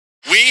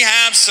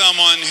have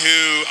someone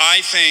who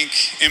I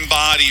think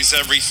embodies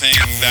everything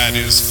that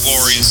is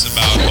glorious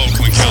about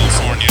Oakland,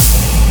 California.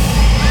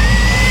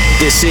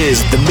 This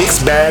is the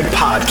Mixed Bag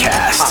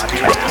Podcast.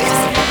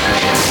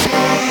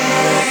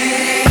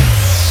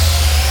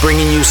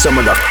 Bringing you some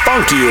of the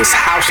funkiest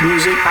house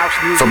music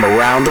from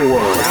around the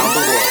world.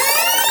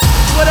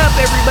 What up,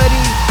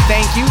 everybody?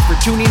 Thank you for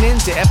tuning in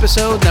to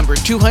episode number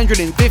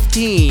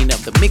 215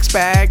 of the Mixed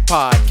Bag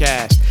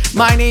Podcast.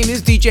 My name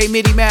is DJ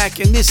MIDI Mac,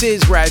 and this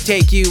is where I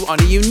take you on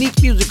a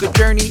unique musical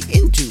journey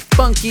into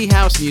funky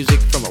house music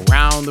from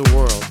around the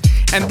world.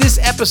 And this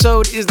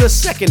episode is the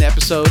second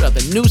episode of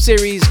the new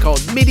series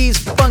called MIDI's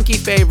Funky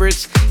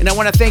Favorites, and I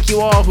want to thank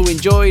you all who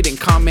enjoyed and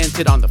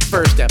commented on the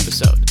first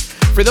episode.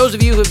 For those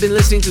of you who have been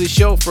listening to the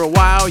show for a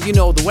while, you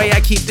know the way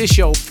I keep this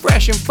show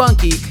fresh and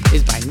funky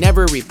is by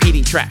never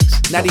repeating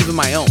tracks, not even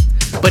my own.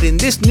 But in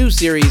this new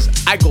series,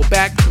 I go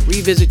back to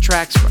revisit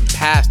tracks from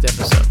past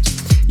episodes.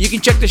 You can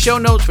check the show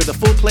notes for the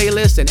full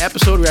playlist and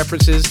episode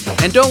references,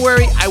 and don't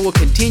worry, I will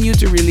continue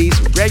to release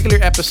regular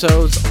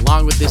episodes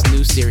along with this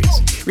new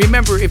series.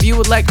 Remember, if you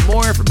would like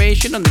more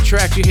information on the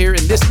tracks you hear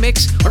in this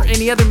mix or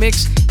any other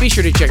mix, be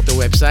sure to check the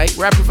website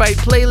where I provide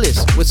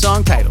playlists with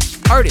song titles,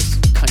 artists,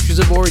 countries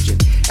of origin,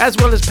 as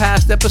well as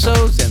past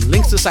episodes and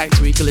links to sites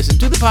where you can listen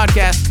to the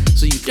podcast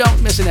so you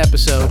don't miss an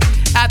episode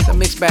at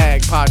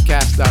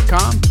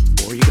themixedbagpodcast.com,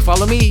 or you can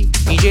follow me,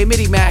 DJ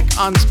MIDI Mac,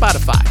 on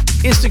Spotify,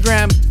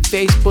 Instagram,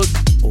 Facebook,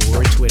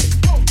 or Twitter.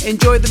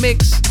 Enjoy the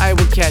mix. I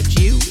will catch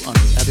you on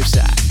the other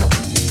side.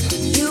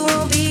 You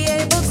won't be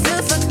able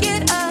to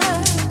forget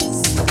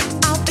us.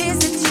 I'll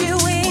visit you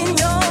in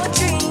your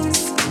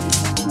dreams.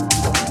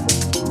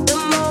 The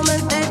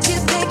moment that you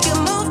think you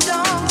moved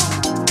on,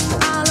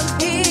 I'll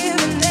appear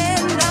and then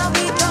I'll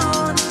be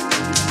gone.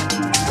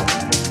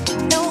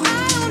 No,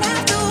 I don't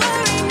have to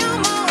worry no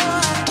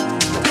more,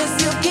 'cause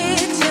you'll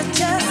get your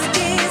just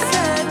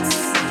desserts.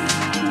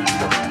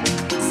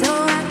 So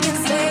I can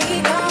stay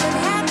calm and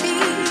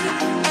happy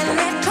and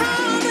let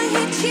karma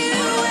hit you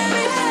where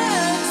it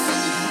hurts.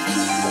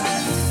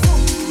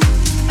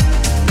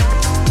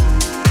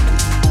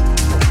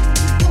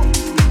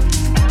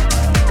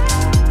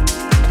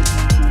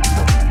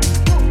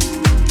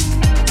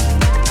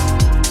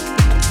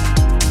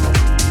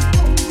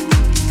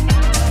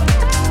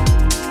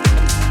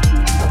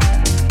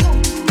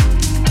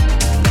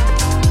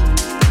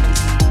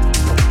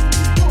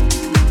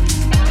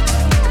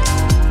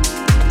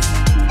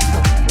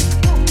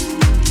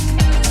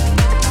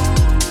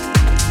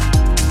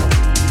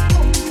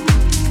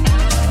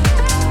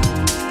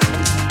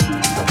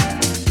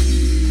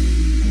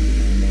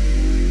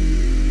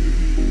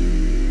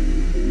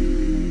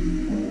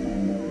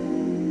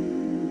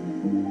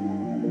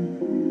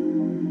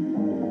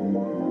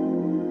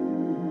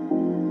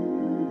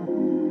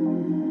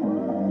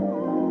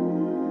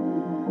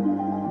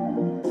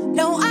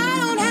 No, I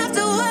don't have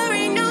to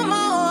worry no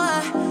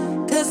more,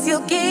 'cause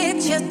you'll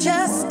get your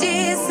just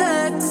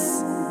desserts.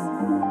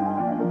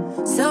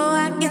 So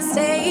I can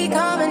stay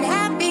calm and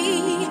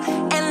happy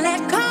and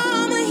let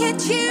karma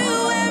hit you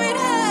where it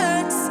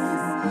hurts.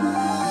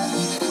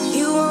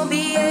 You won't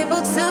be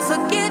able to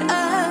forget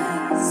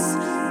us.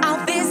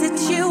 I'll visit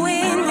you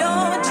in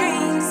your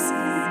dreams.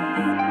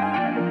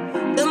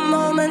 The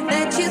moment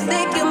that you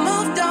think you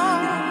moved on,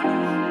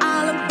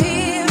 I'll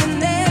appear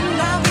and then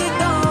I'll be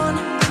gone.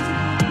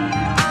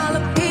 I'll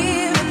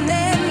appear and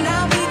then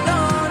I'll be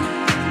gone.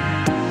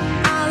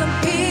 I'll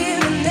appear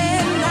and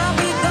then I'll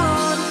be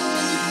gone.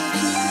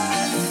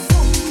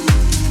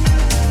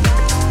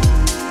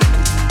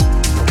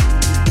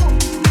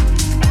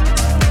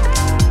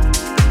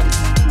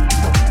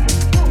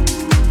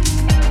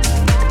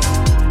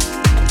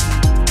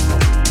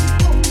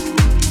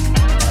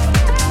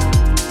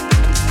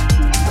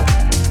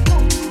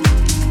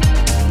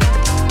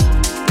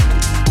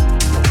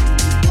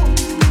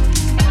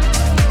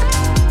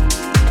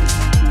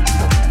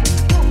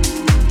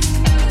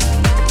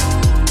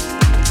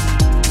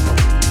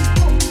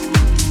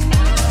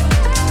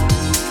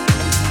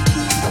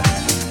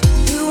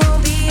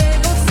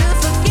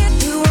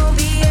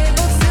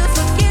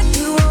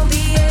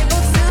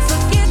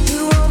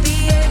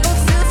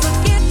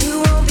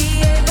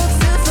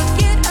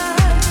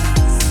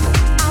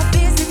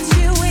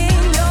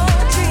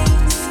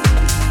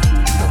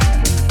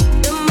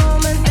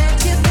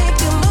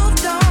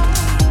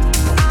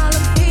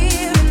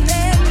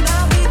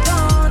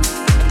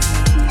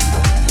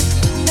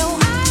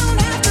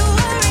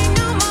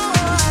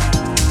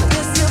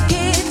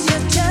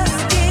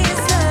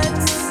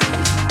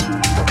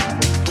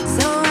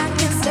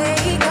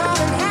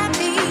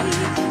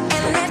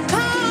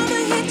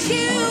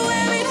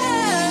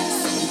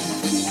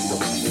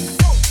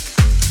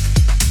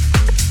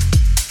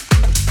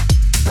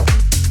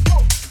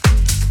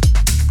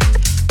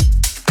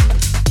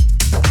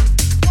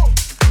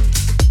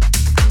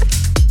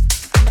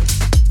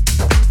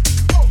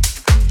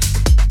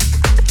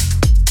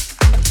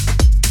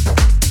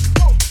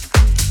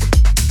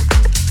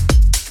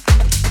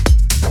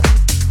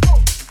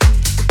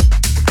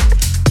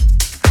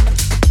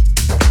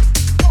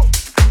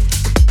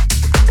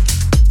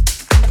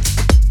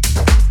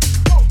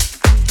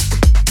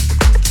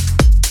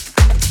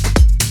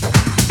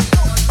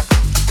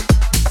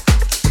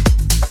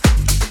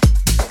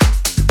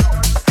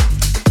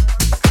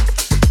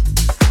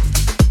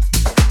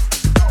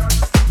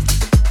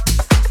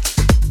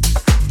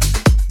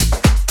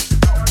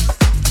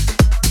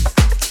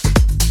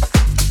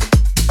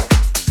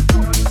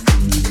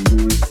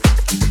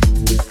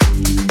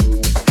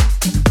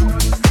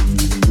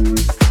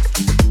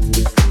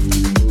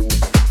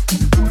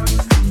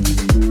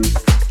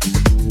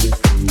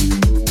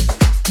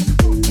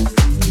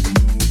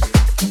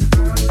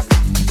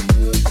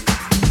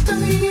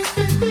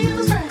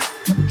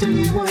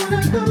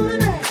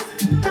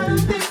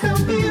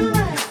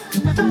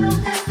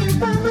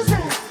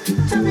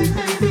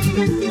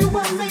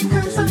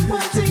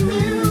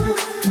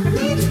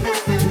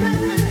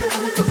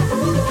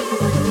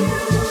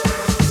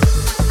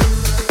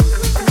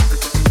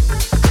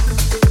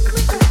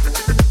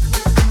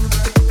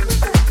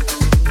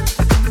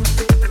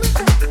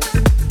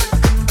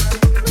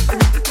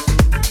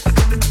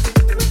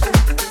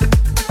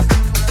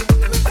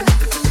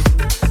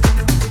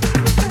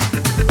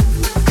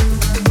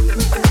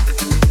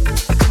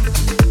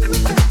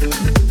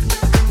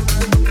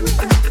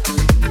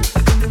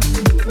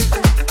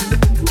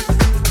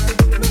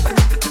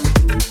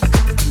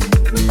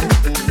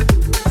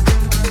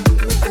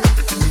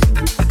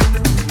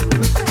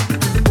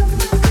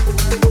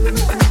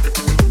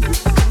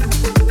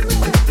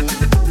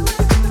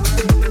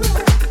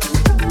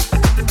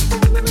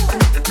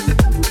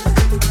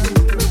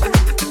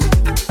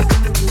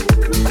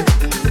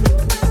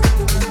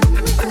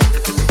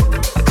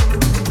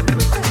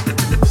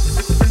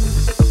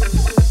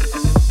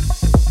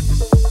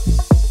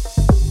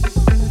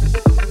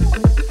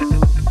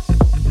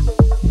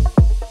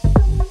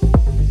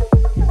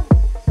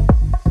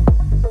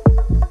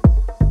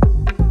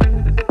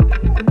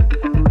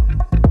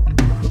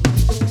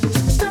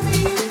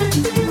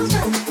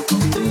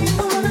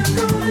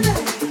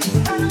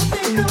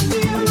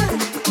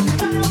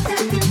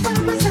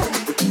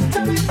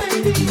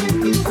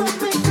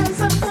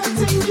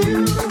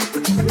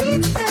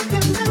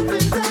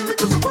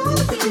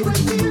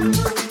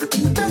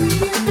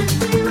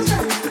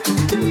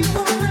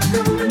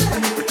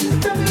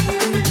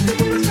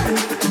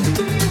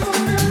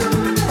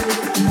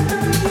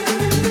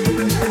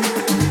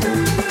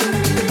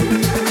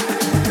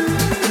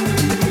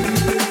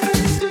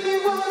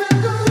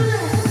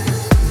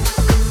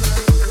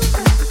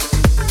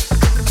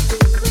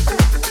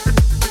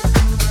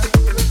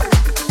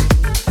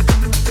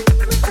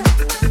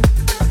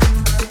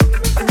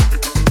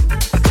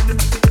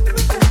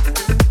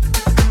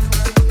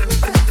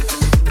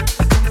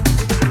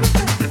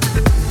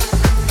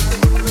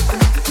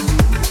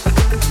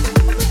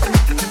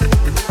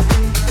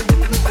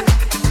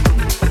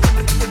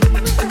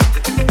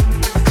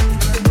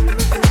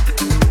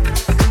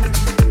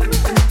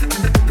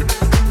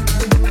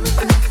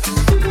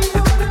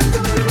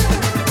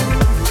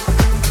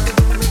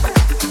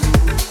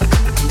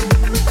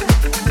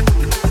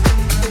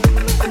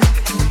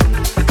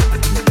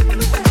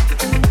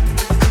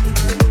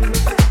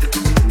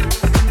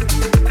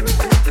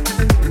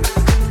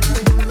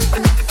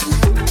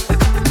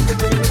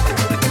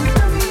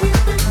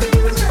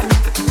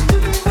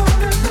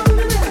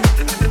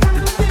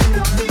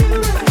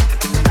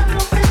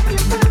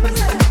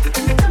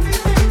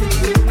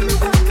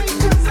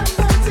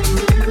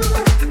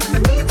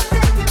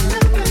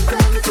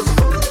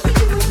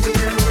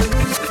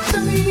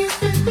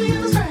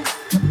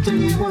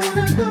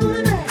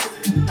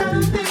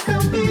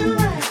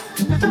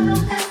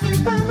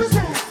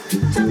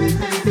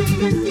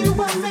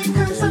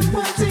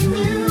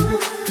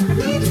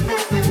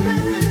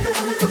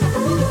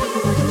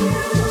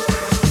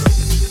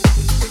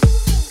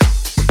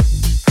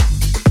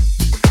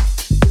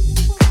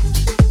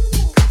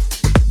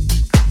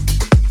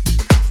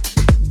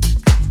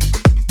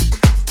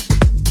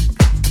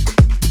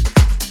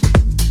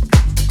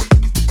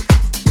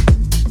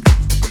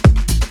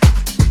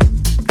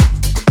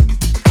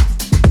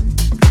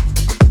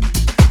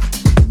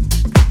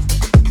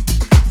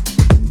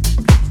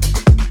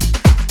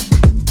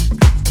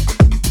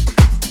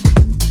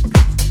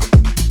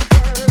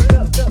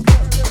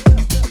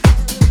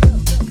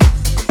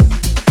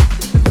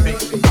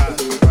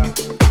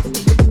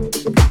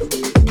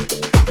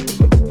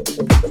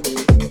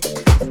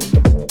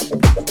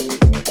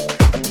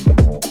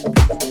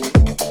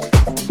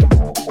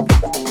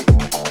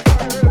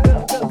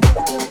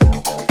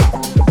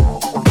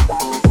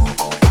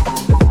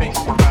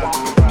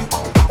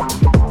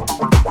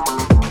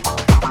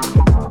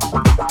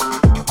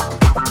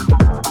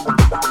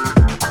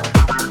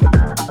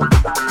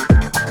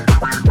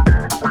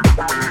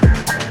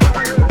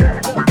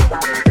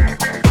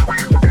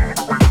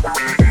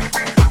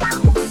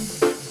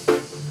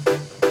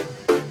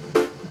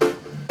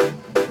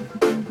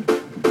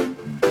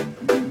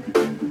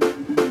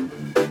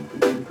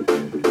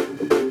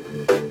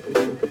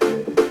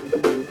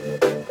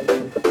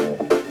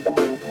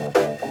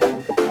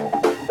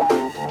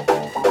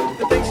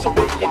 What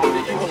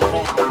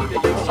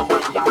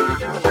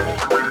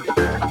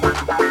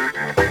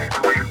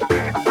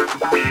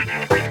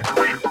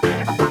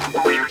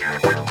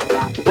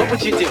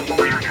would you do?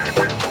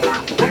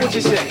 What would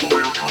you say?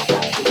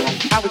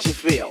 How would you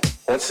feel?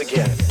 Once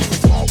again.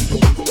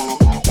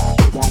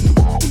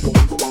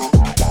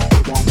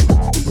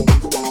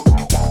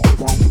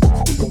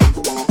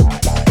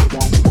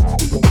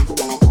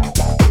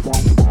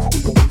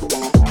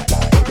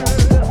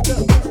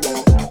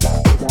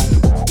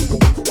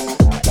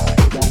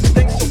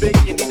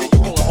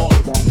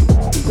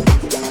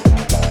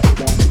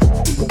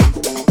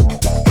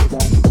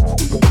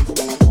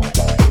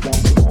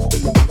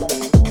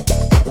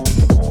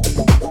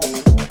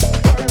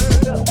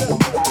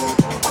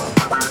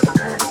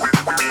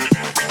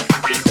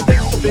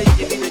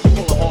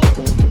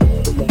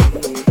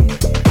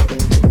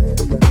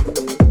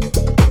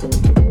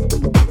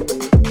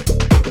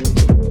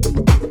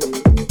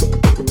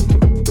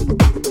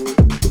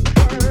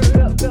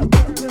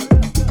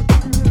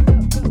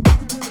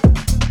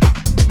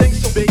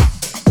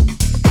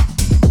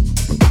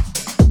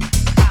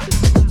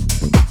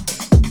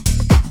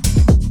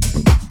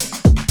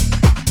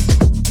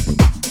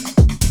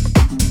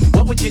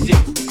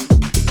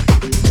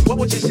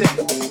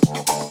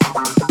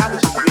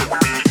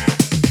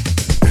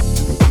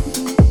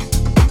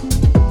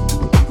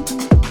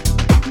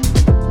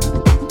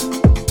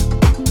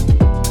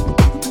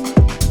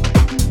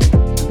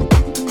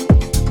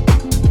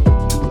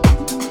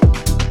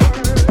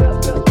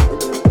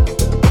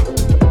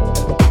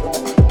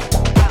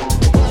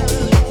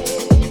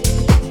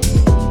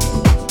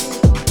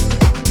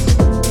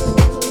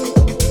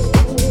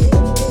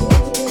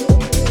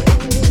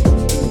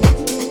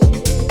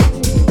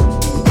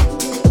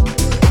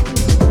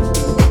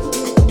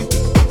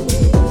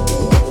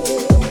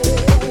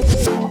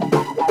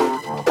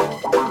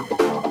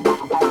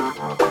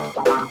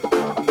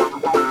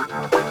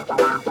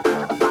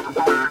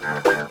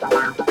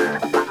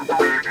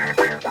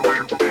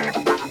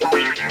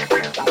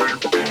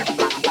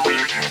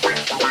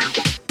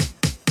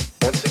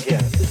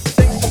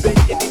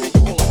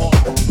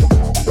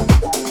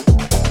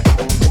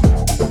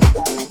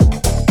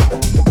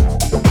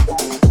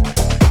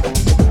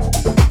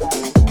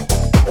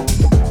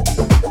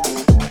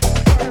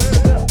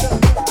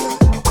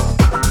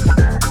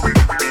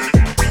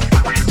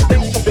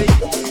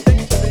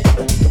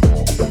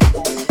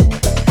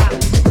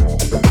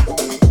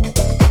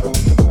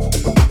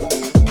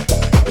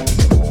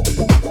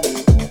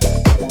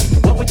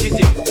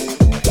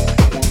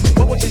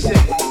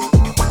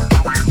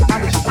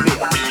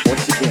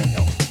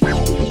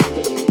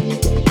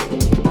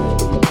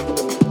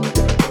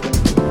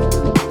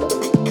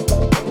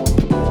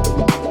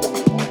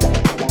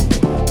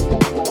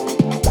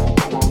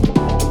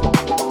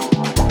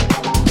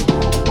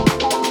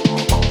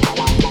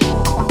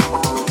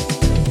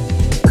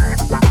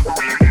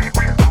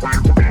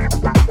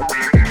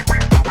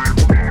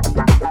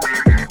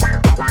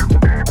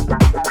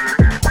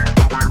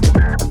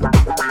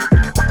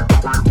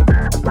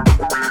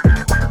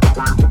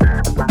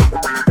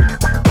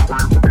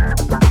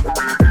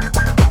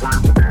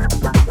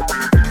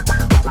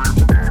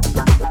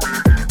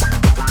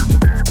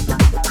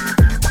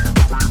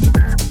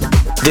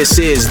 This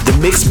is the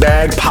Mixed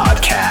Bag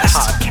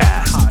Podcast.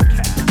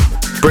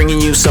 Bringing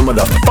you some of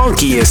the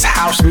funkiest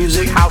house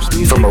music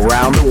from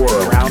around the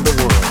world.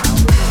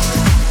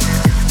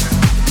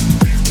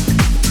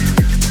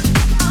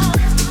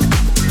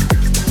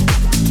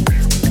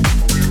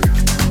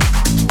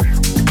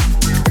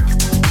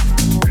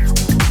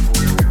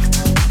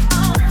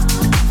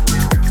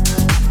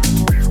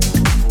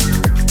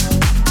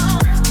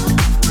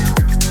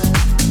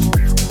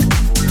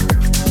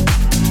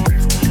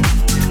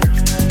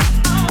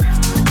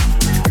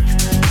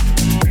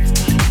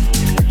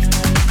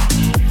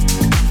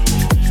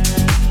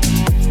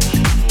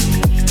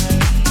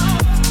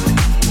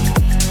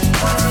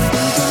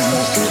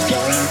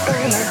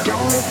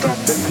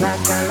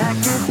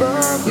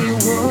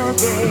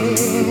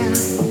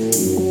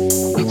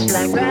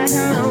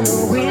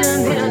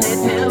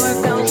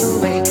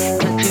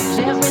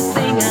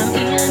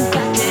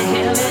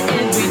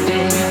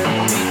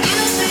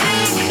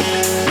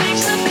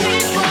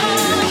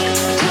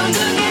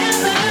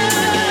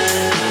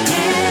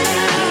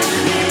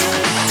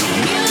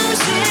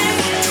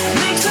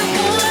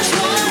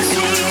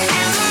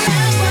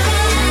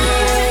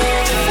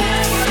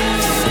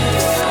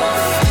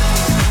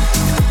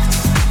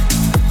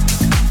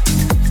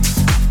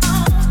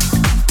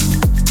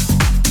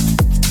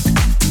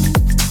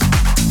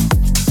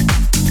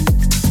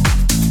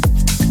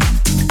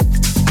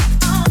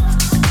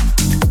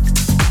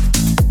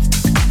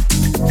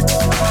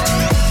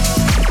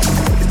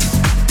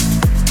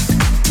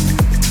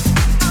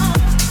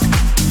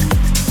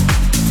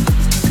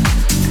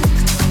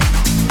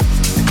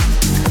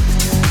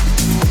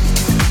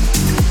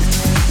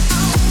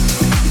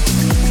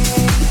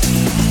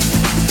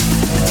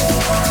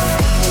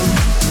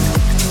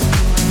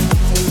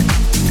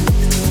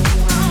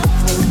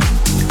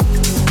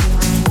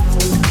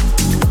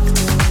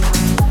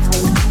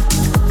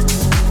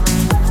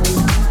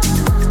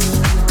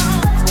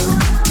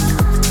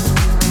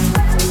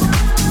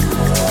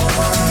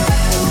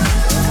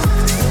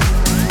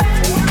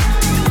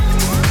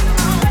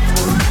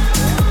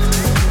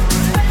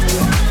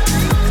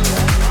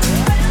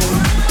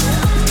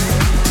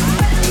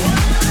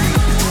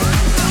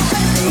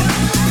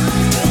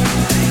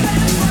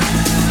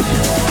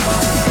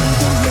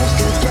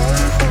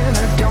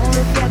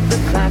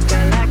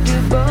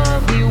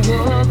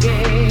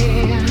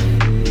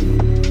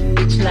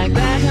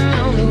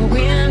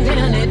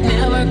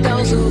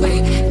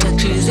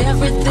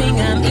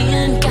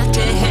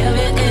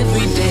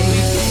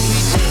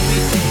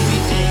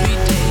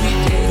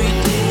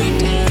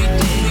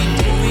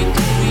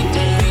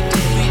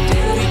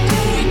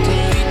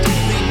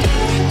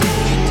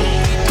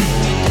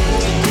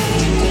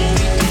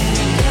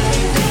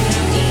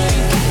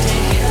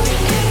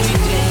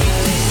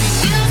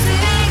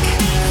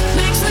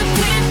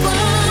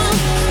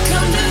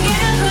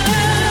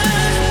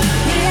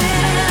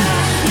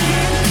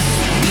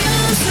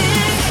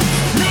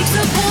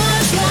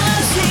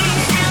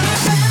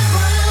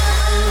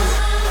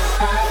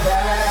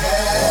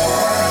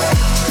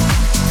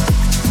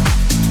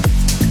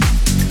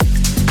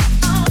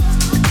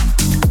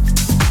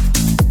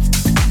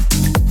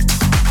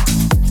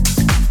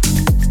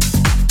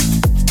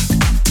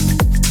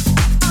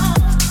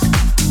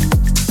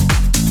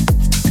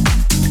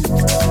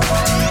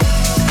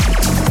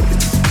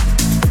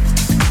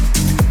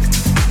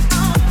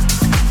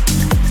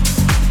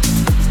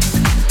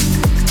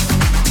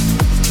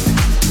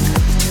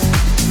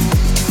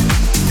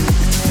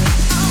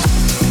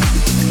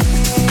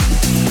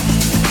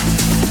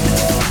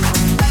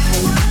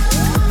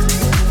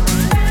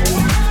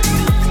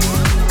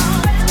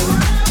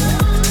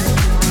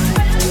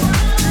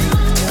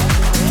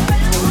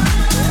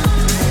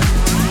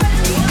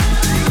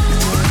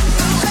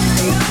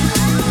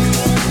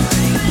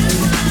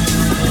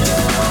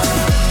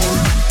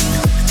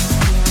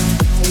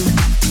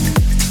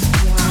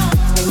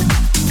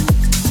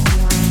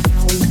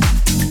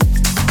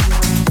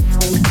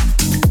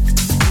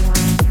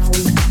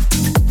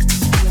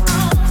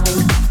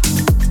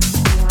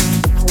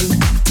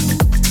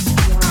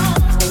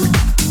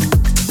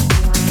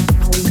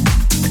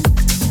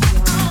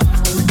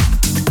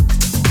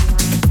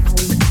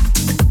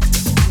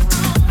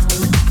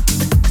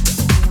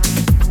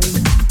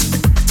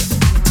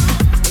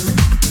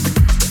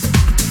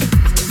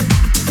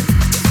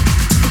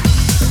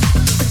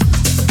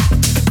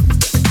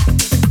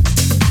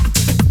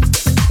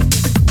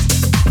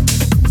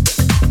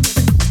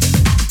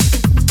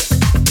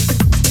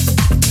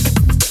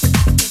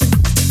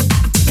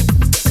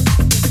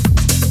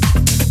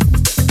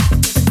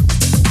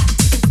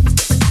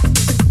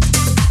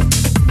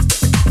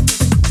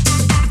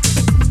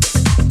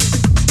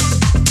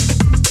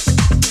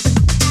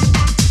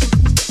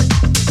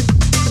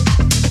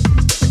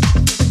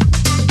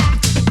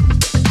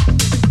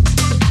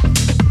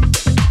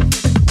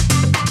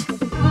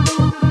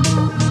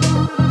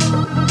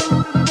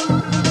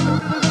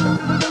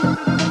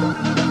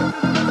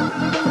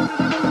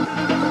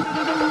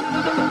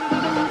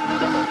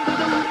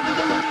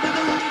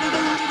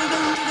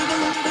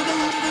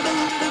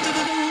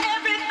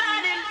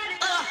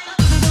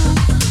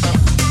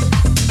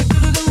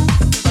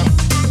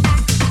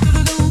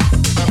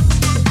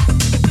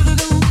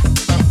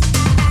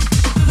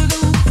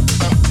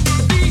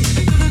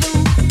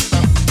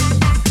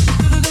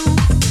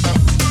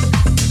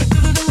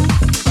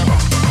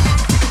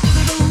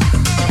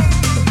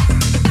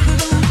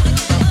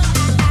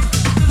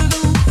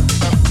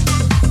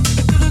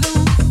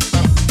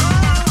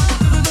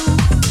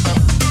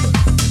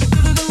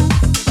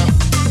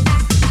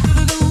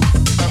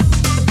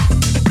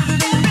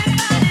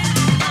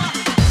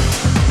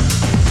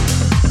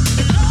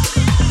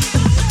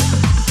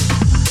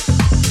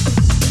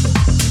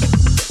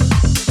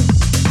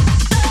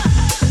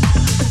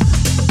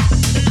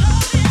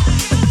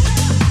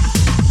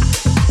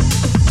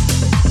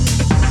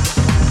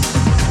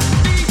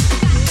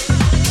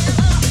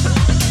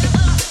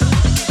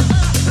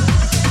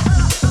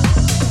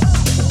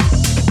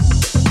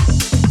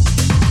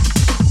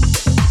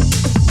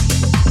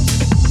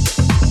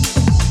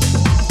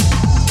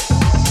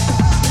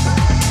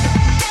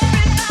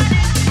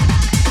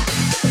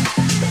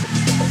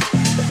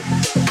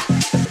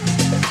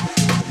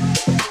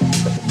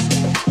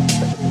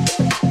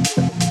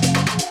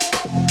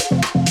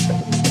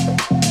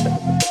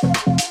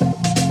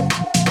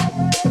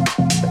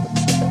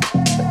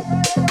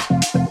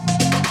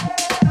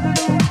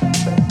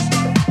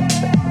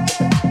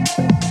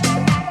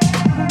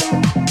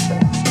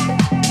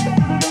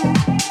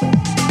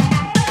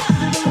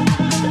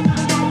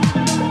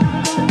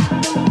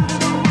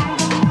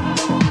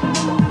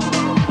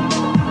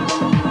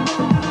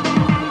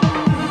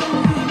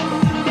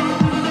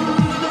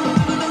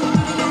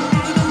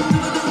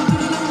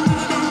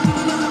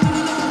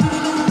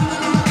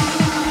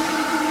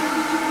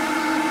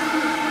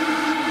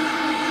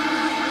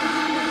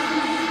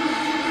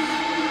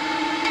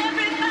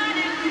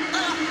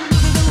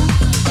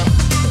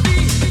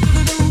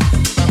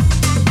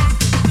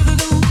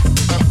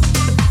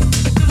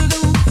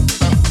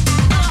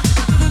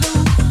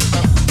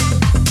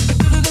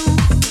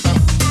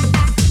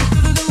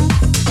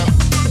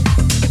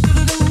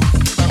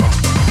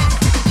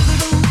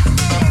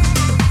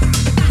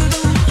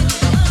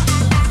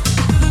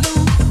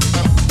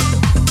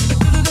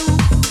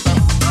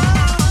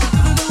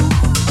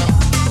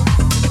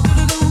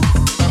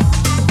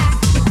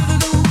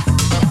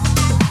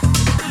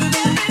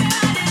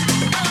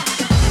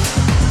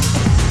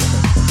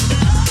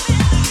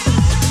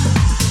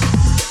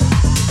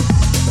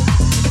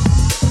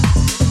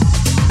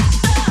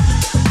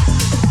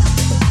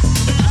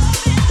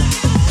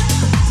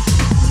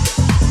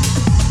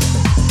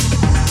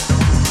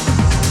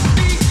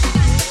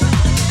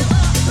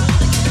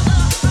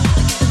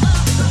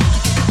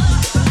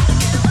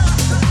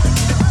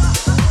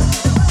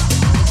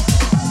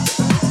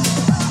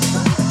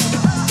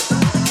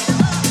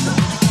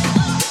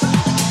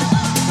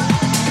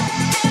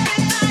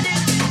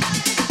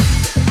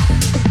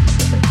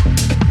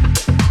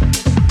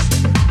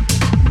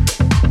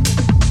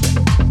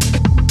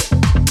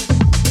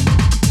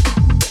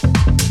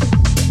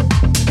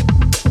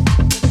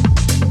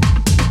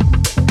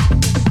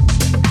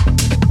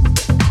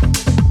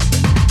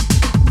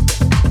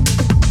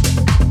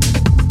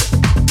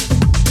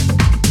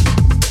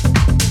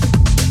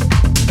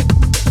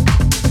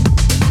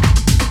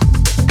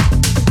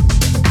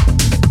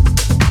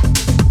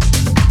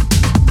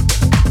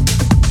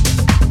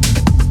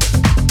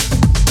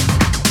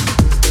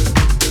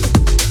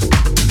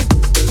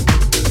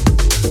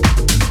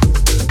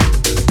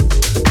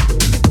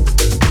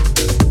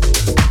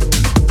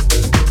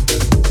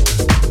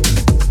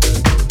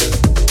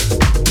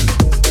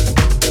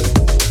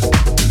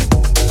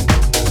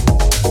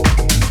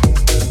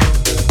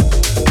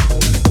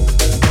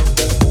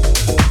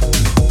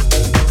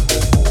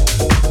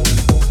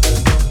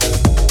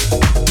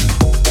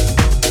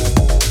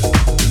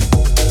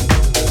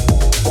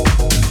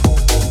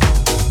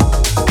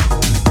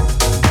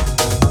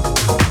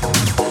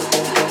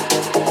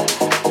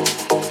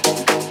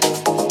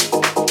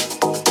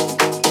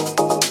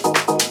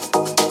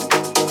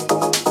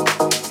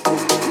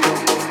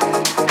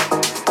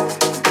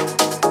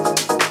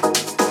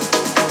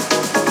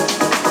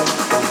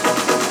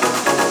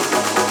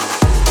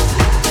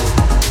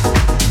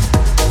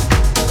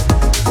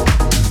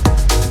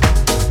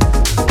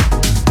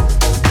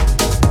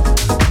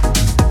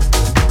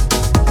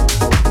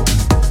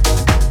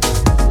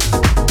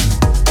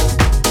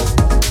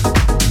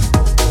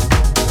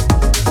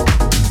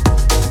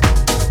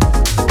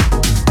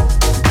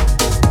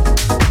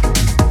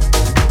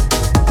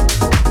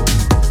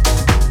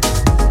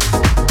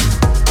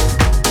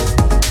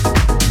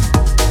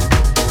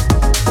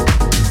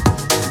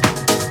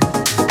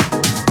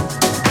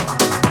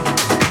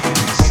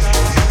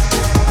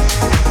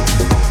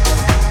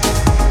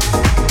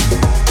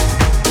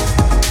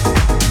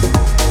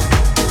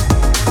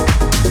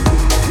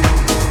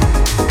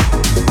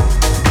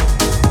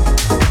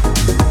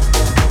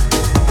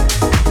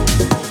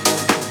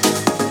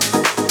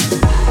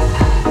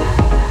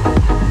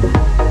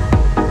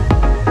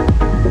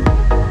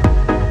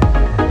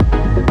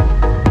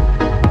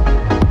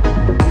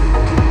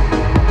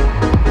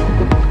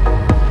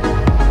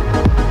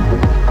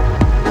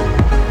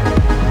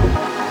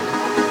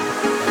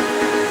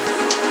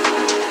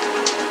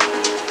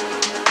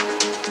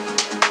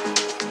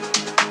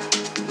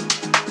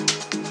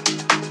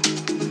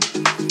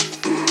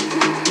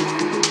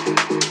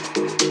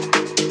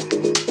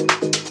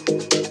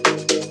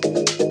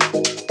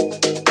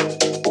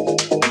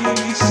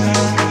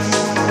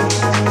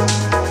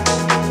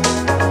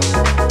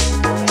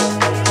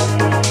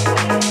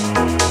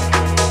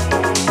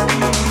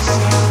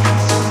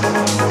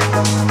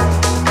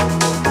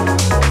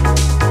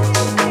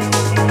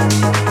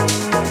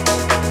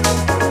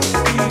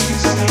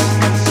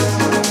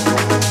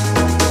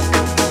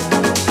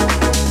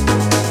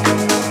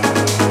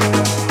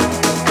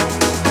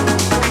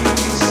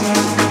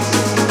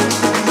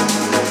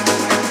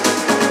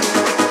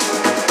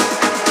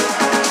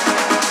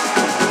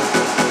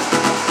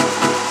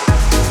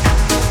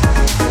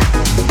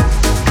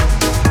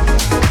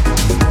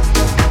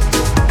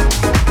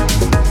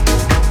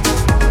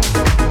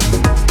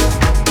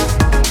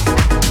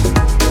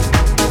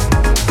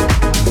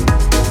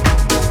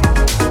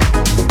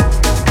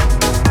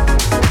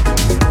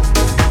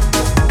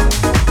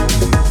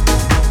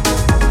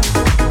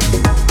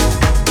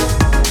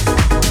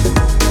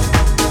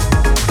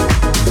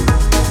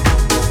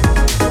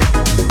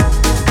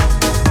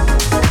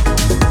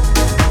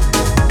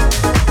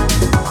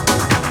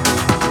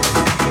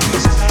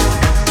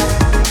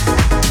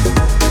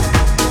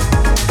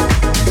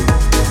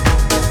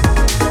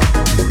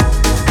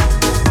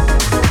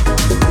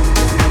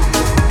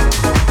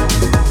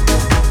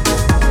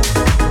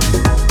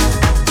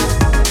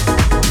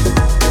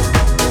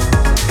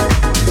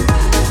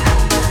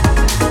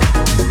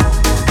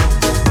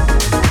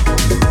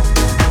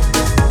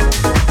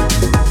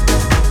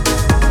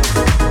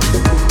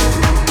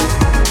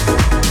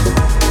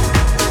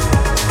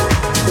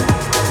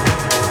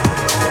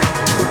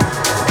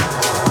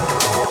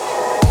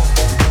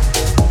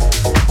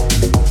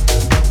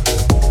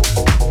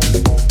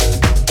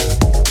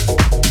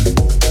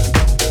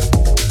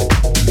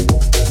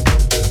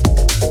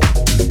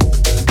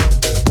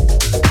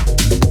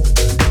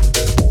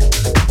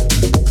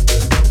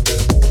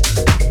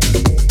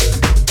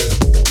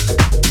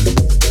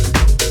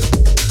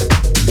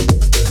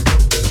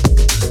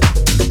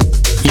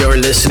 You're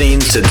listening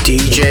to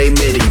DJ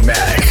MIDI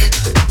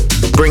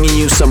Mac, bringing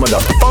you some of the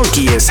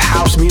funkiest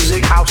house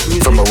music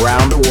from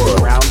around the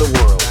world.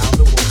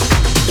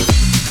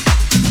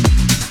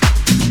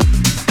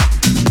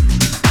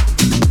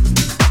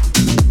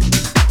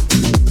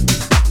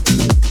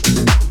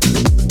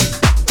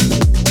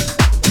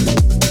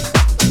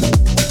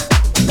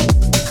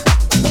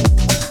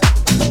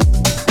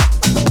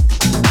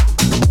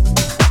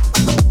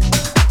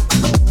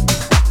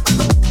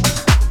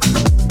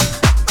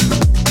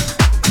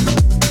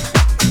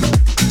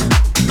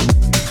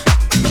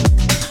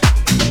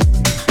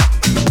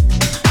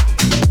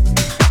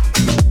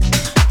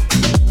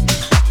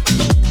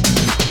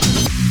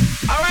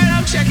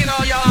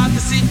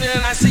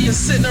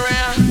 Sitting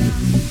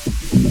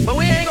around, but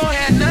we ain't gonna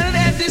have none of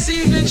that this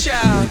evening,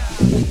 child.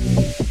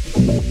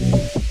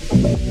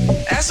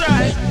 That's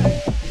right.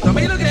 Don't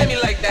be looking at me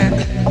like that.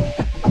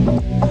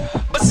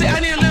 But see, I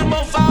need a little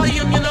more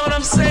volume, you know what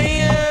I'm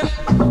saying?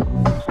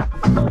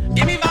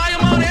 Give me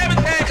volume on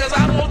everything, cause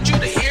I want you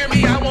to hear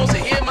me. I want to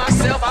hear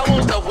myself. I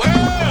want the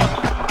world.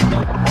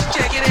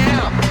 Check it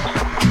out.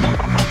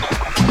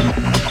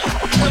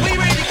 Are we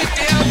ready to get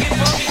down, get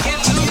funky, get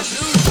loose?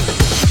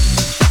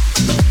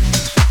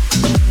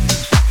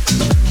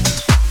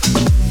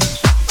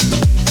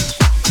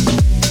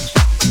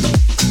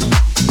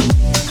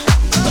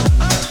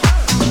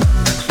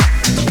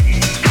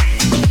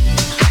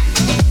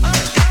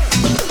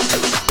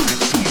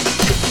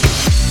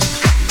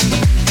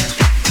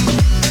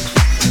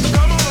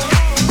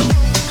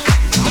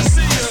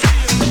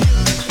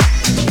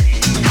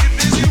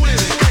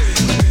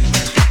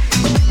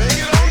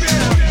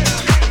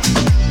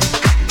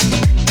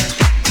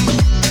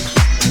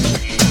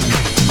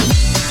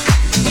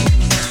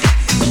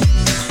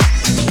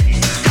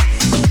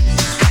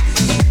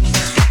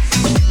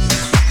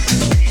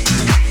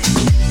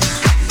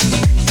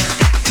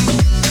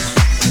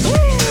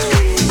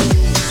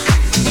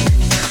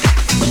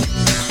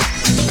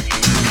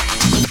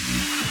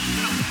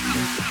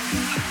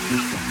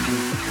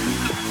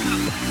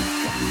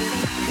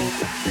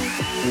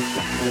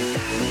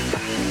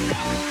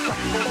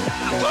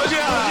 Close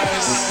your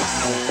eyes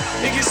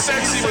and get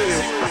sexy with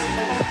it.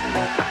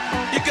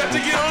 You got to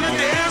get on the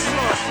dance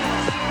floor.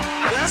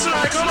 That's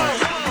right, come on.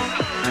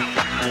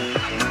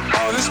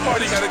 Oh, this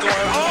party gotta go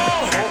on.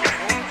 Oh!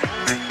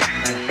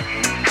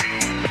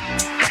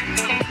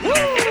 Woo!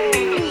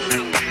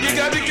 You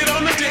got to get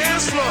on the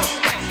dance floor.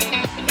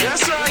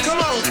 That's right,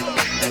 come on.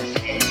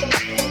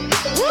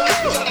 Woo!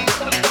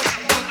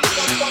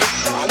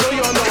 I know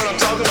y'all know what I'm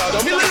talking about.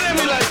 Don't be looking at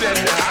me like that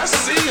now. I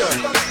see ya.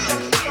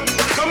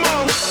 Come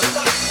on.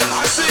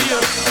 I see ya.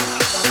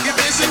 Get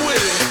busy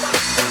with it.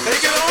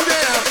 Take it on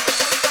down.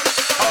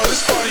 Oh,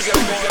 this party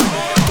gotta go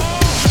on.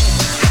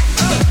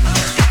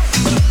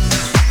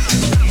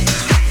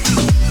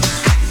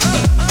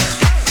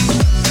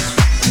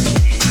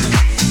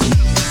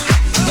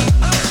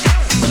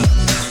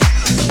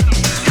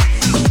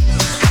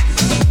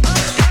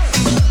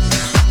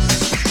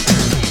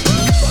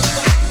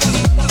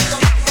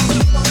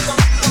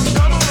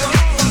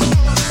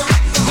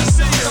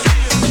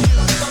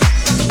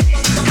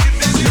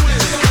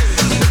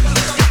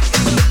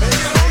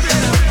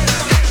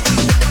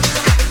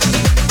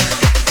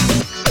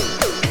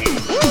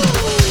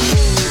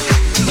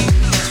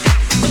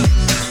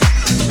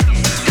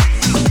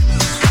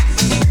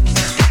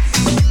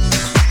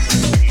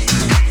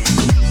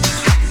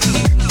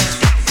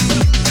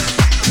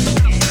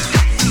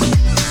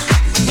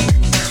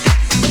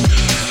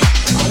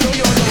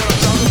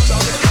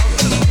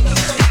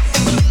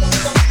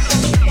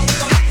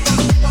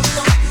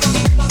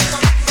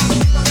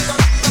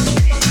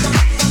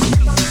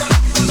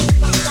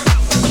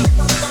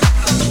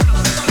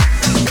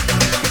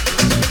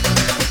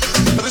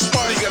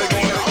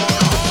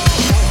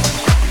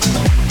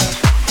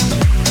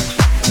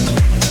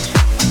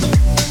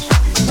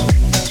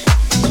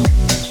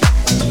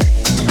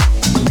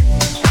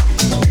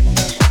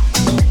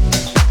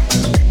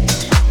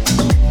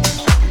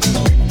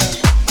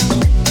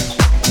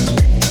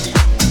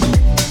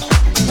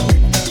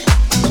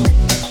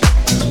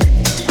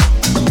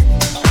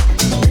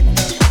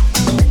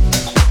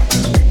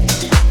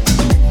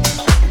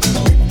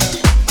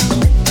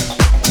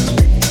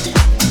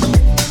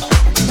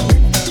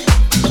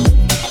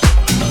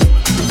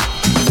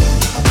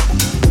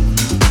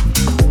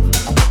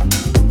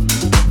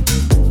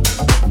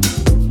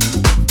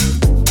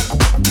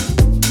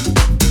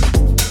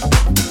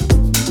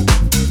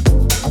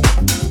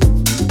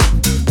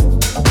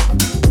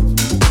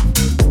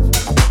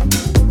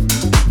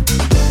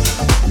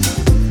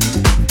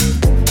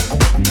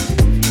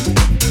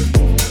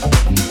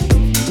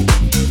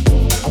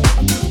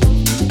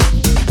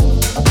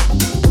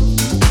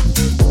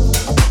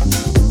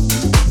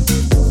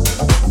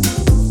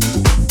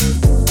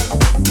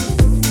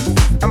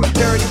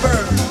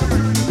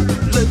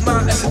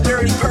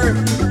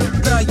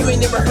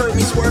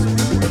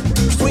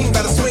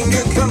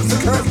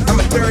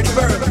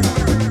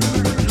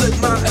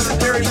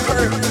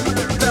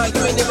 Nah,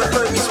 you ain't never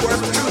heard me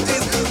swerve. Truth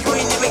is, you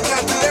ain't even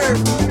got the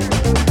nerve.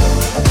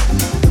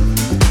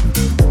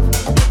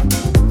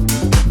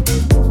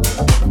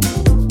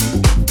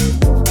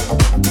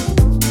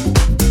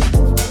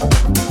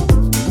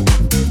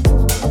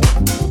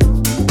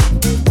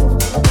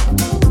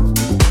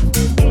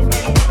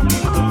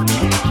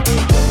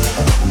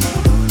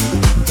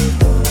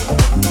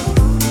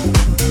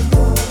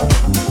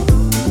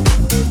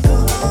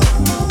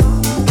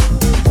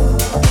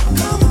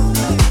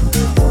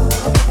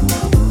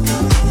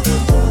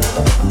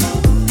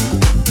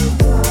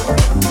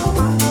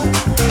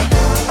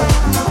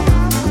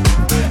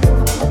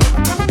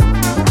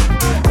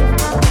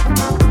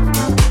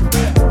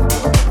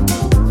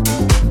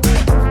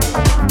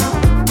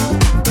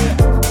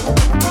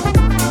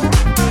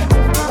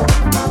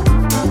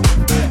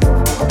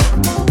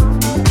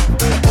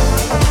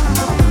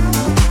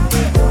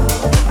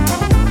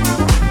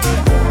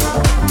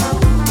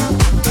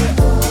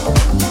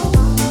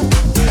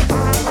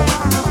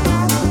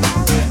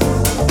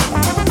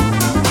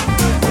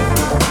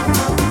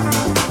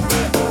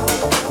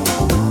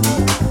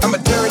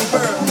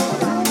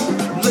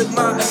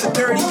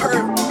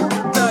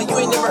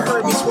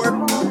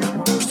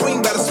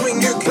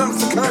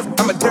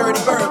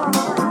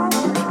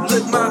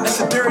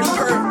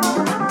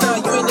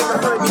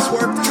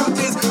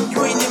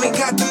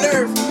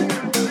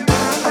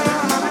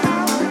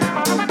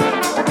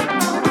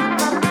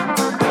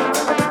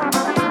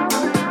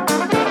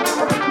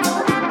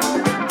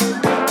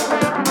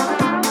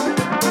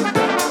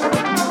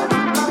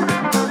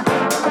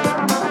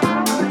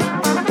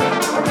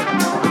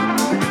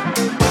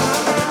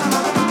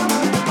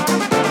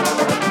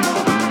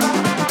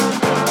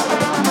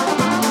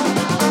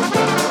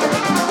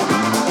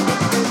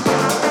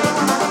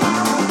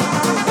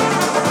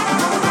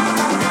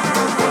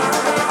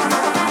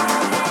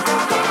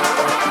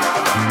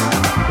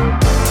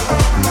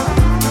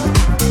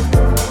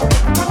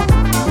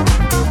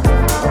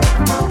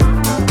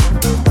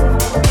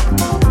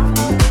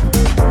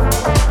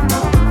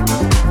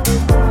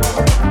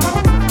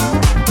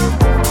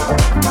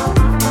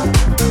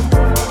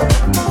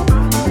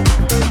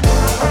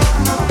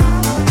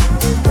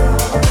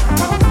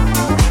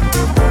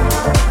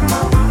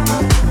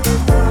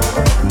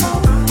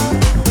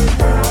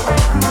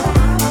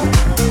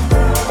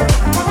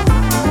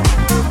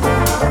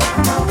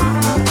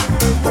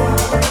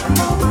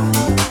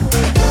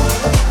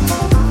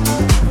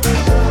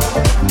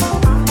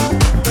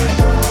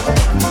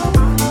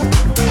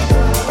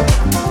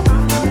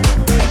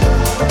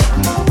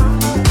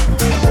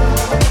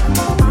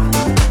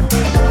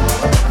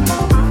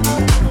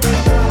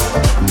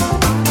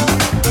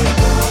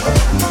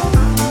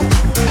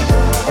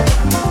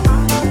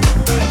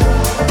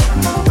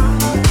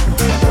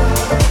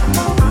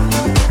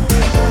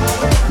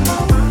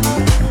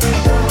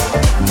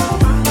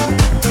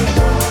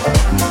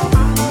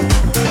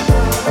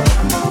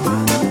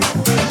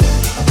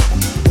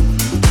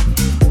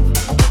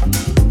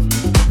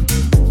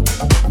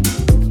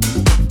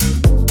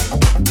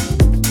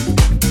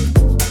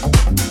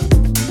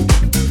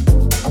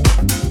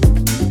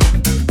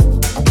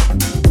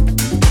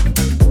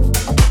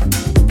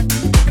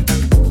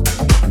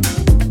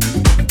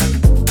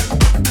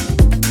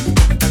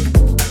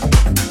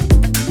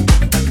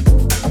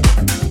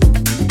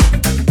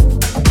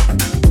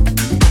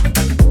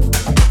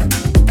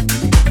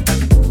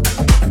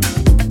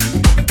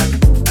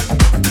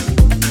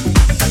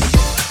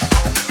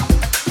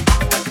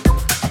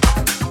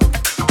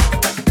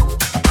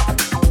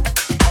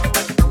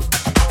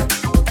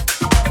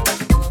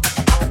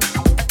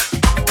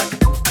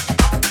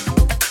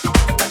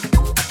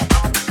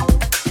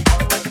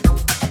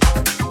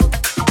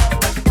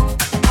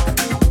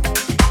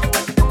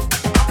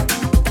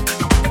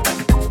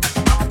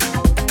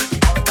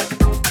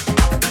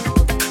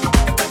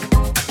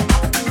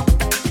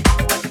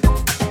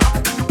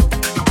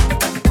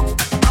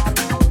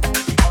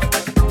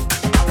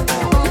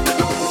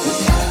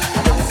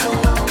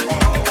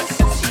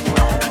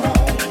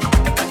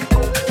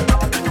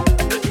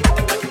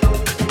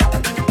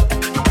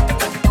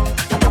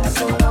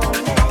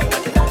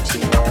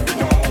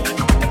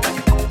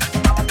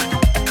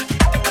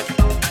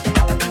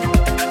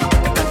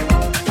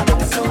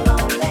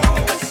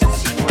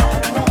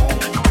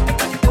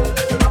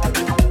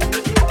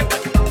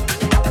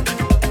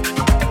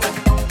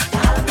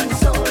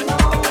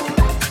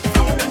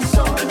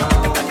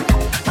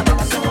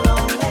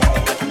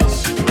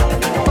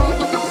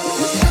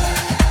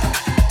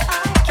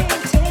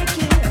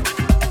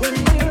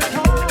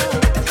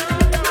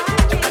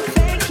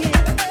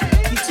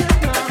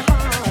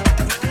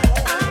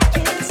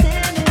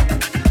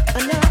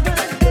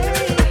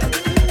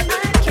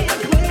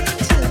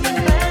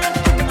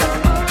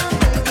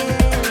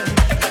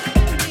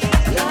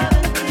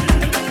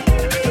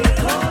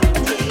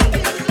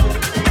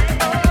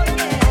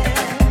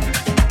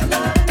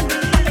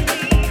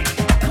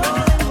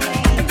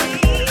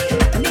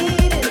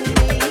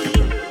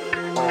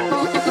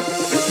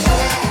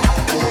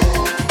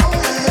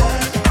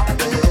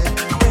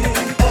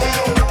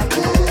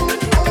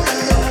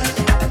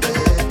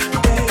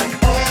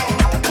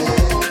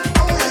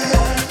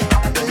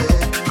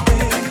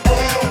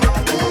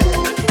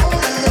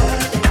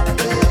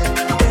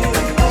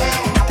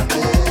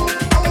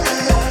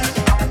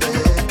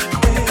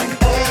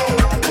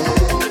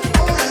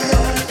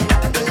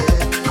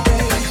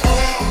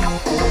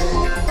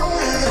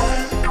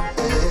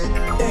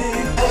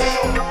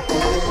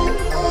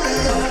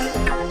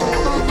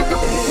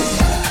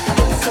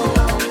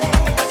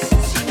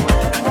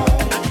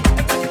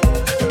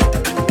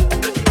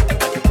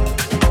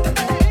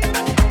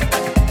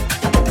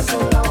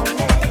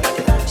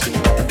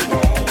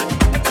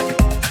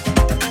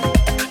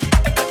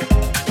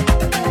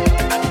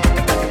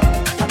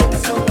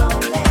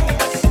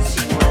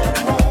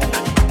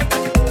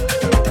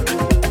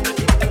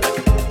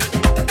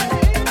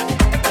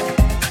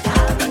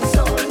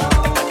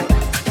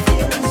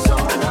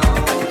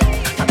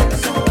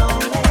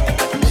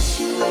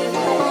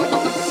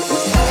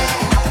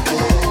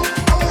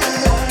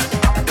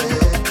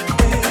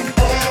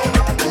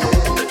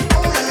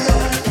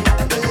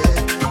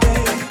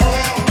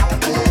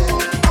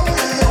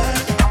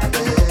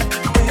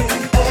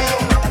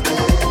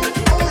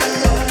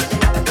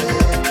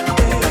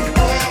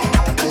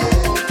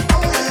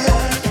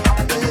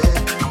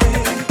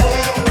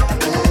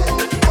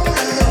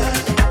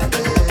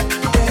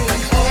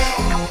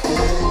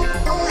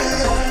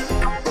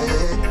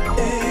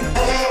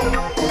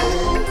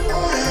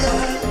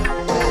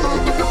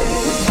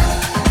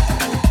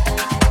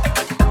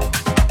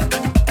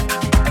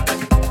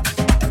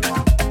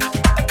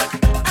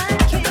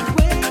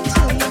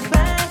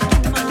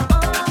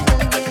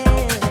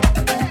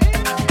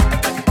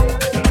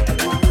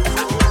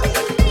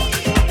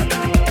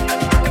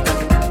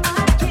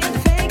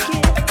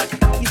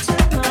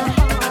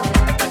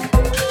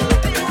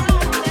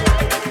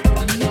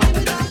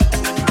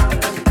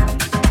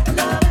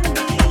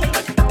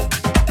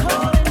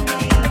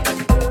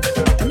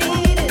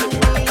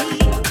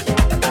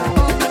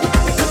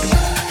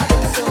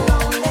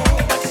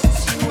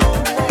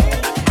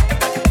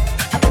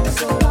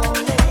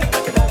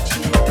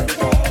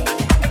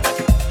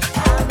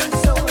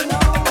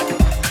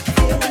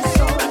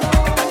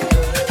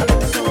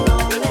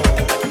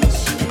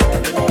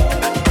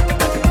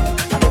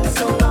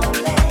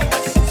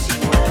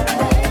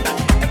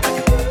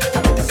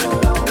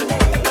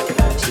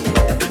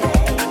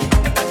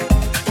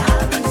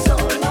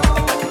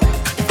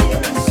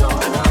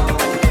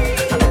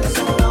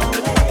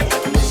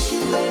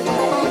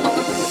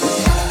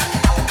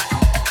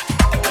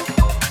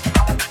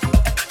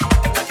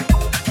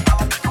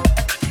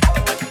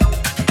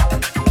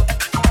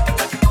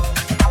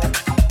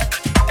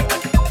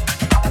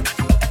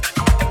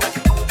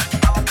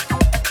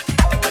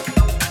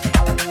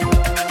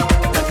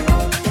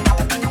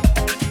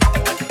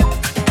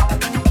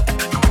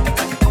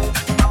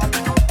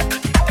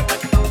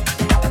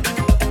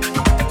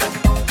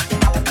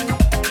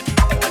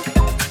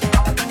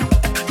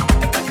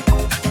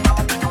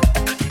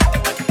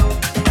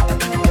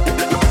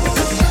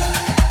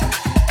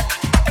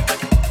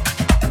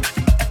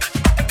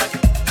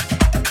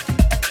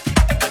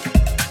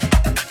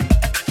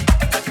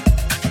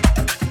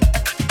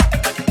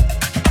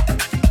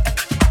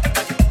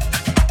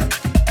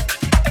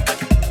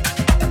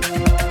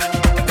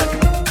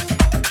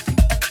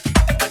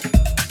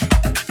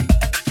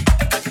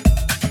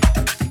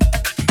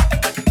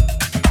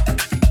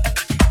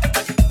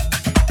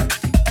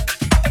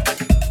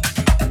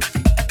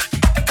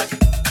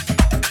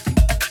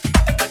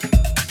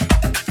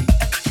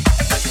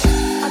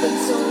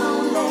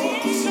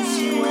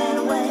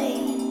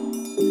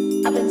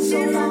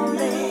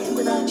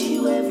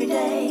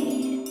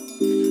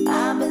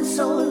 been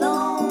so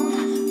long,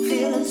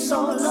 feeling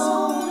so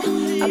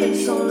alone. I've been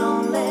so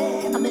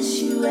lonely, I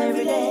miss you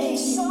every day.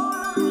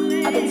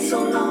 I've been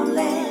so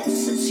lonely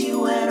since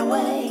you went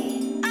away.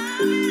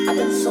 I've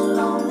been so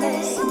lonely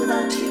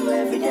without you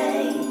every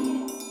day.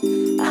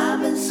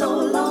 I've been so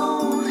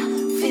alone,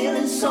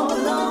 feeling so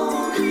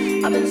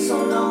alone. I've been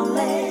so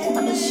lonely,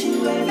 I miss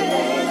you every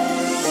day.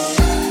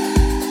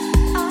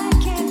 I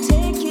can't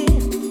take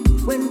it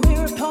when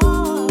we're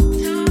apart.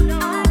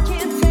 I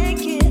can't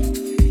fake it,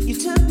 you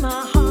took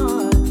my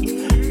heart.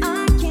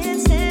 I can't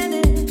stand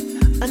it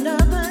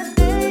another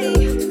day.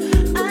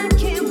 I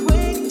can't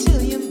wait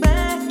till you're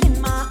back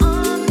in my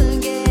arms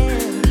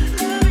again.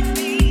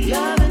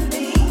 Loving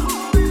me,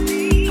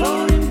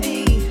 holding me.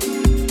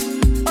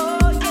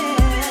 Oh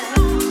yeah,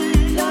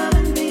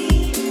 loving me,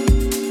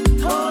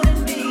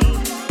 holding me,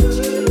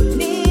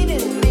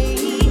 needing me.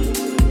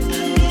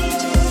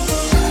 Need you.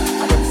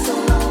 I've been so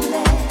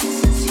lonely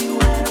since you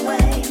went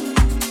away.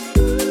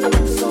 I've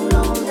been so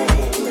lonely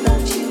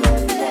without you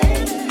every day.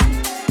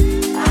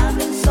 I've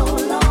been so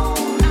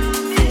alone,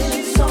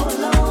 feeling so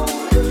alone.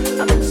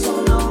 I've been so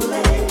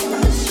lonely, I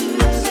miss you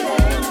every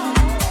day.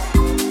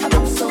 I've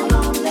been so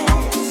lonely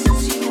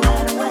since you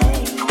went away.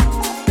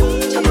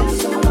 I've been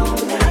so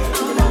lonely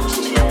without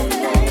you every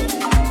day.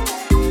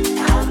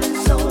 I've been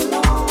so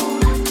alone,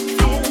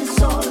 feeling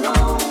so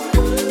alone.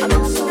 I've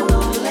been so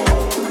lonely,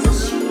 I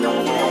miss you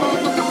every day.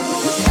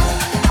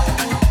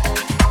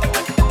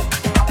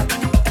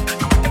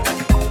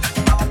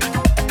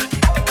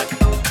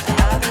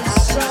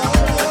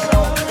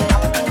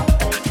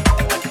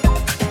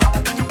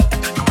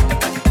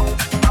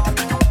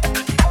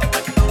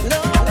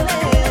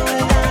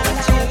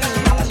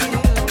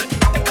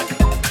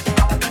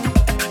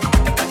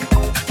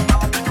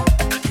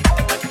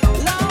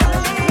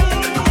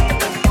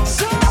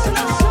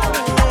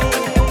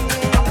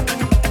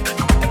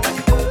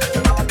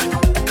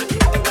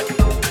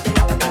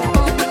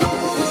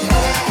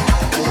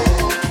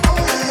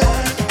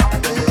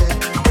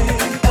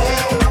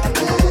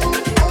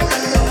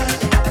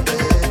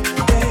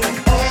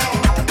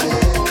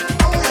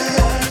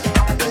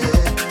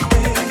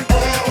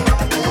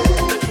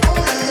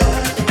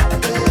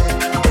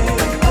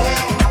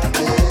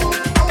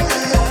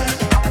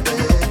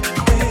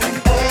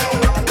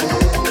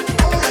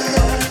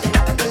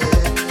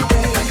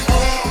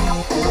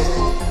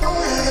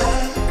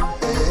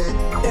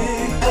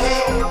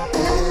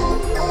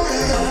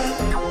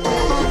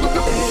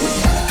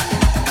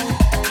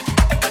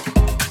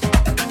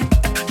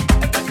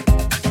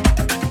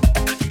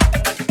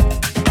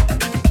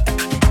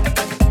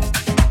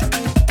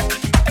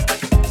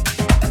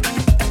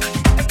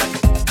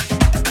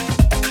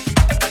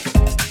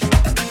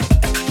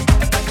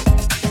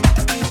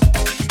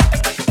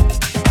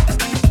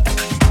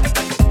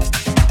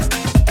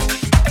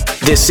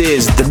 This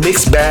is the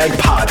Mixed Bag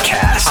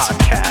Podcast.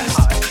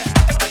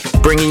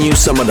 Bringing you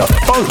some of the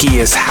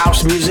funkiest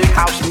house music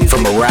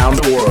from around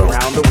the world.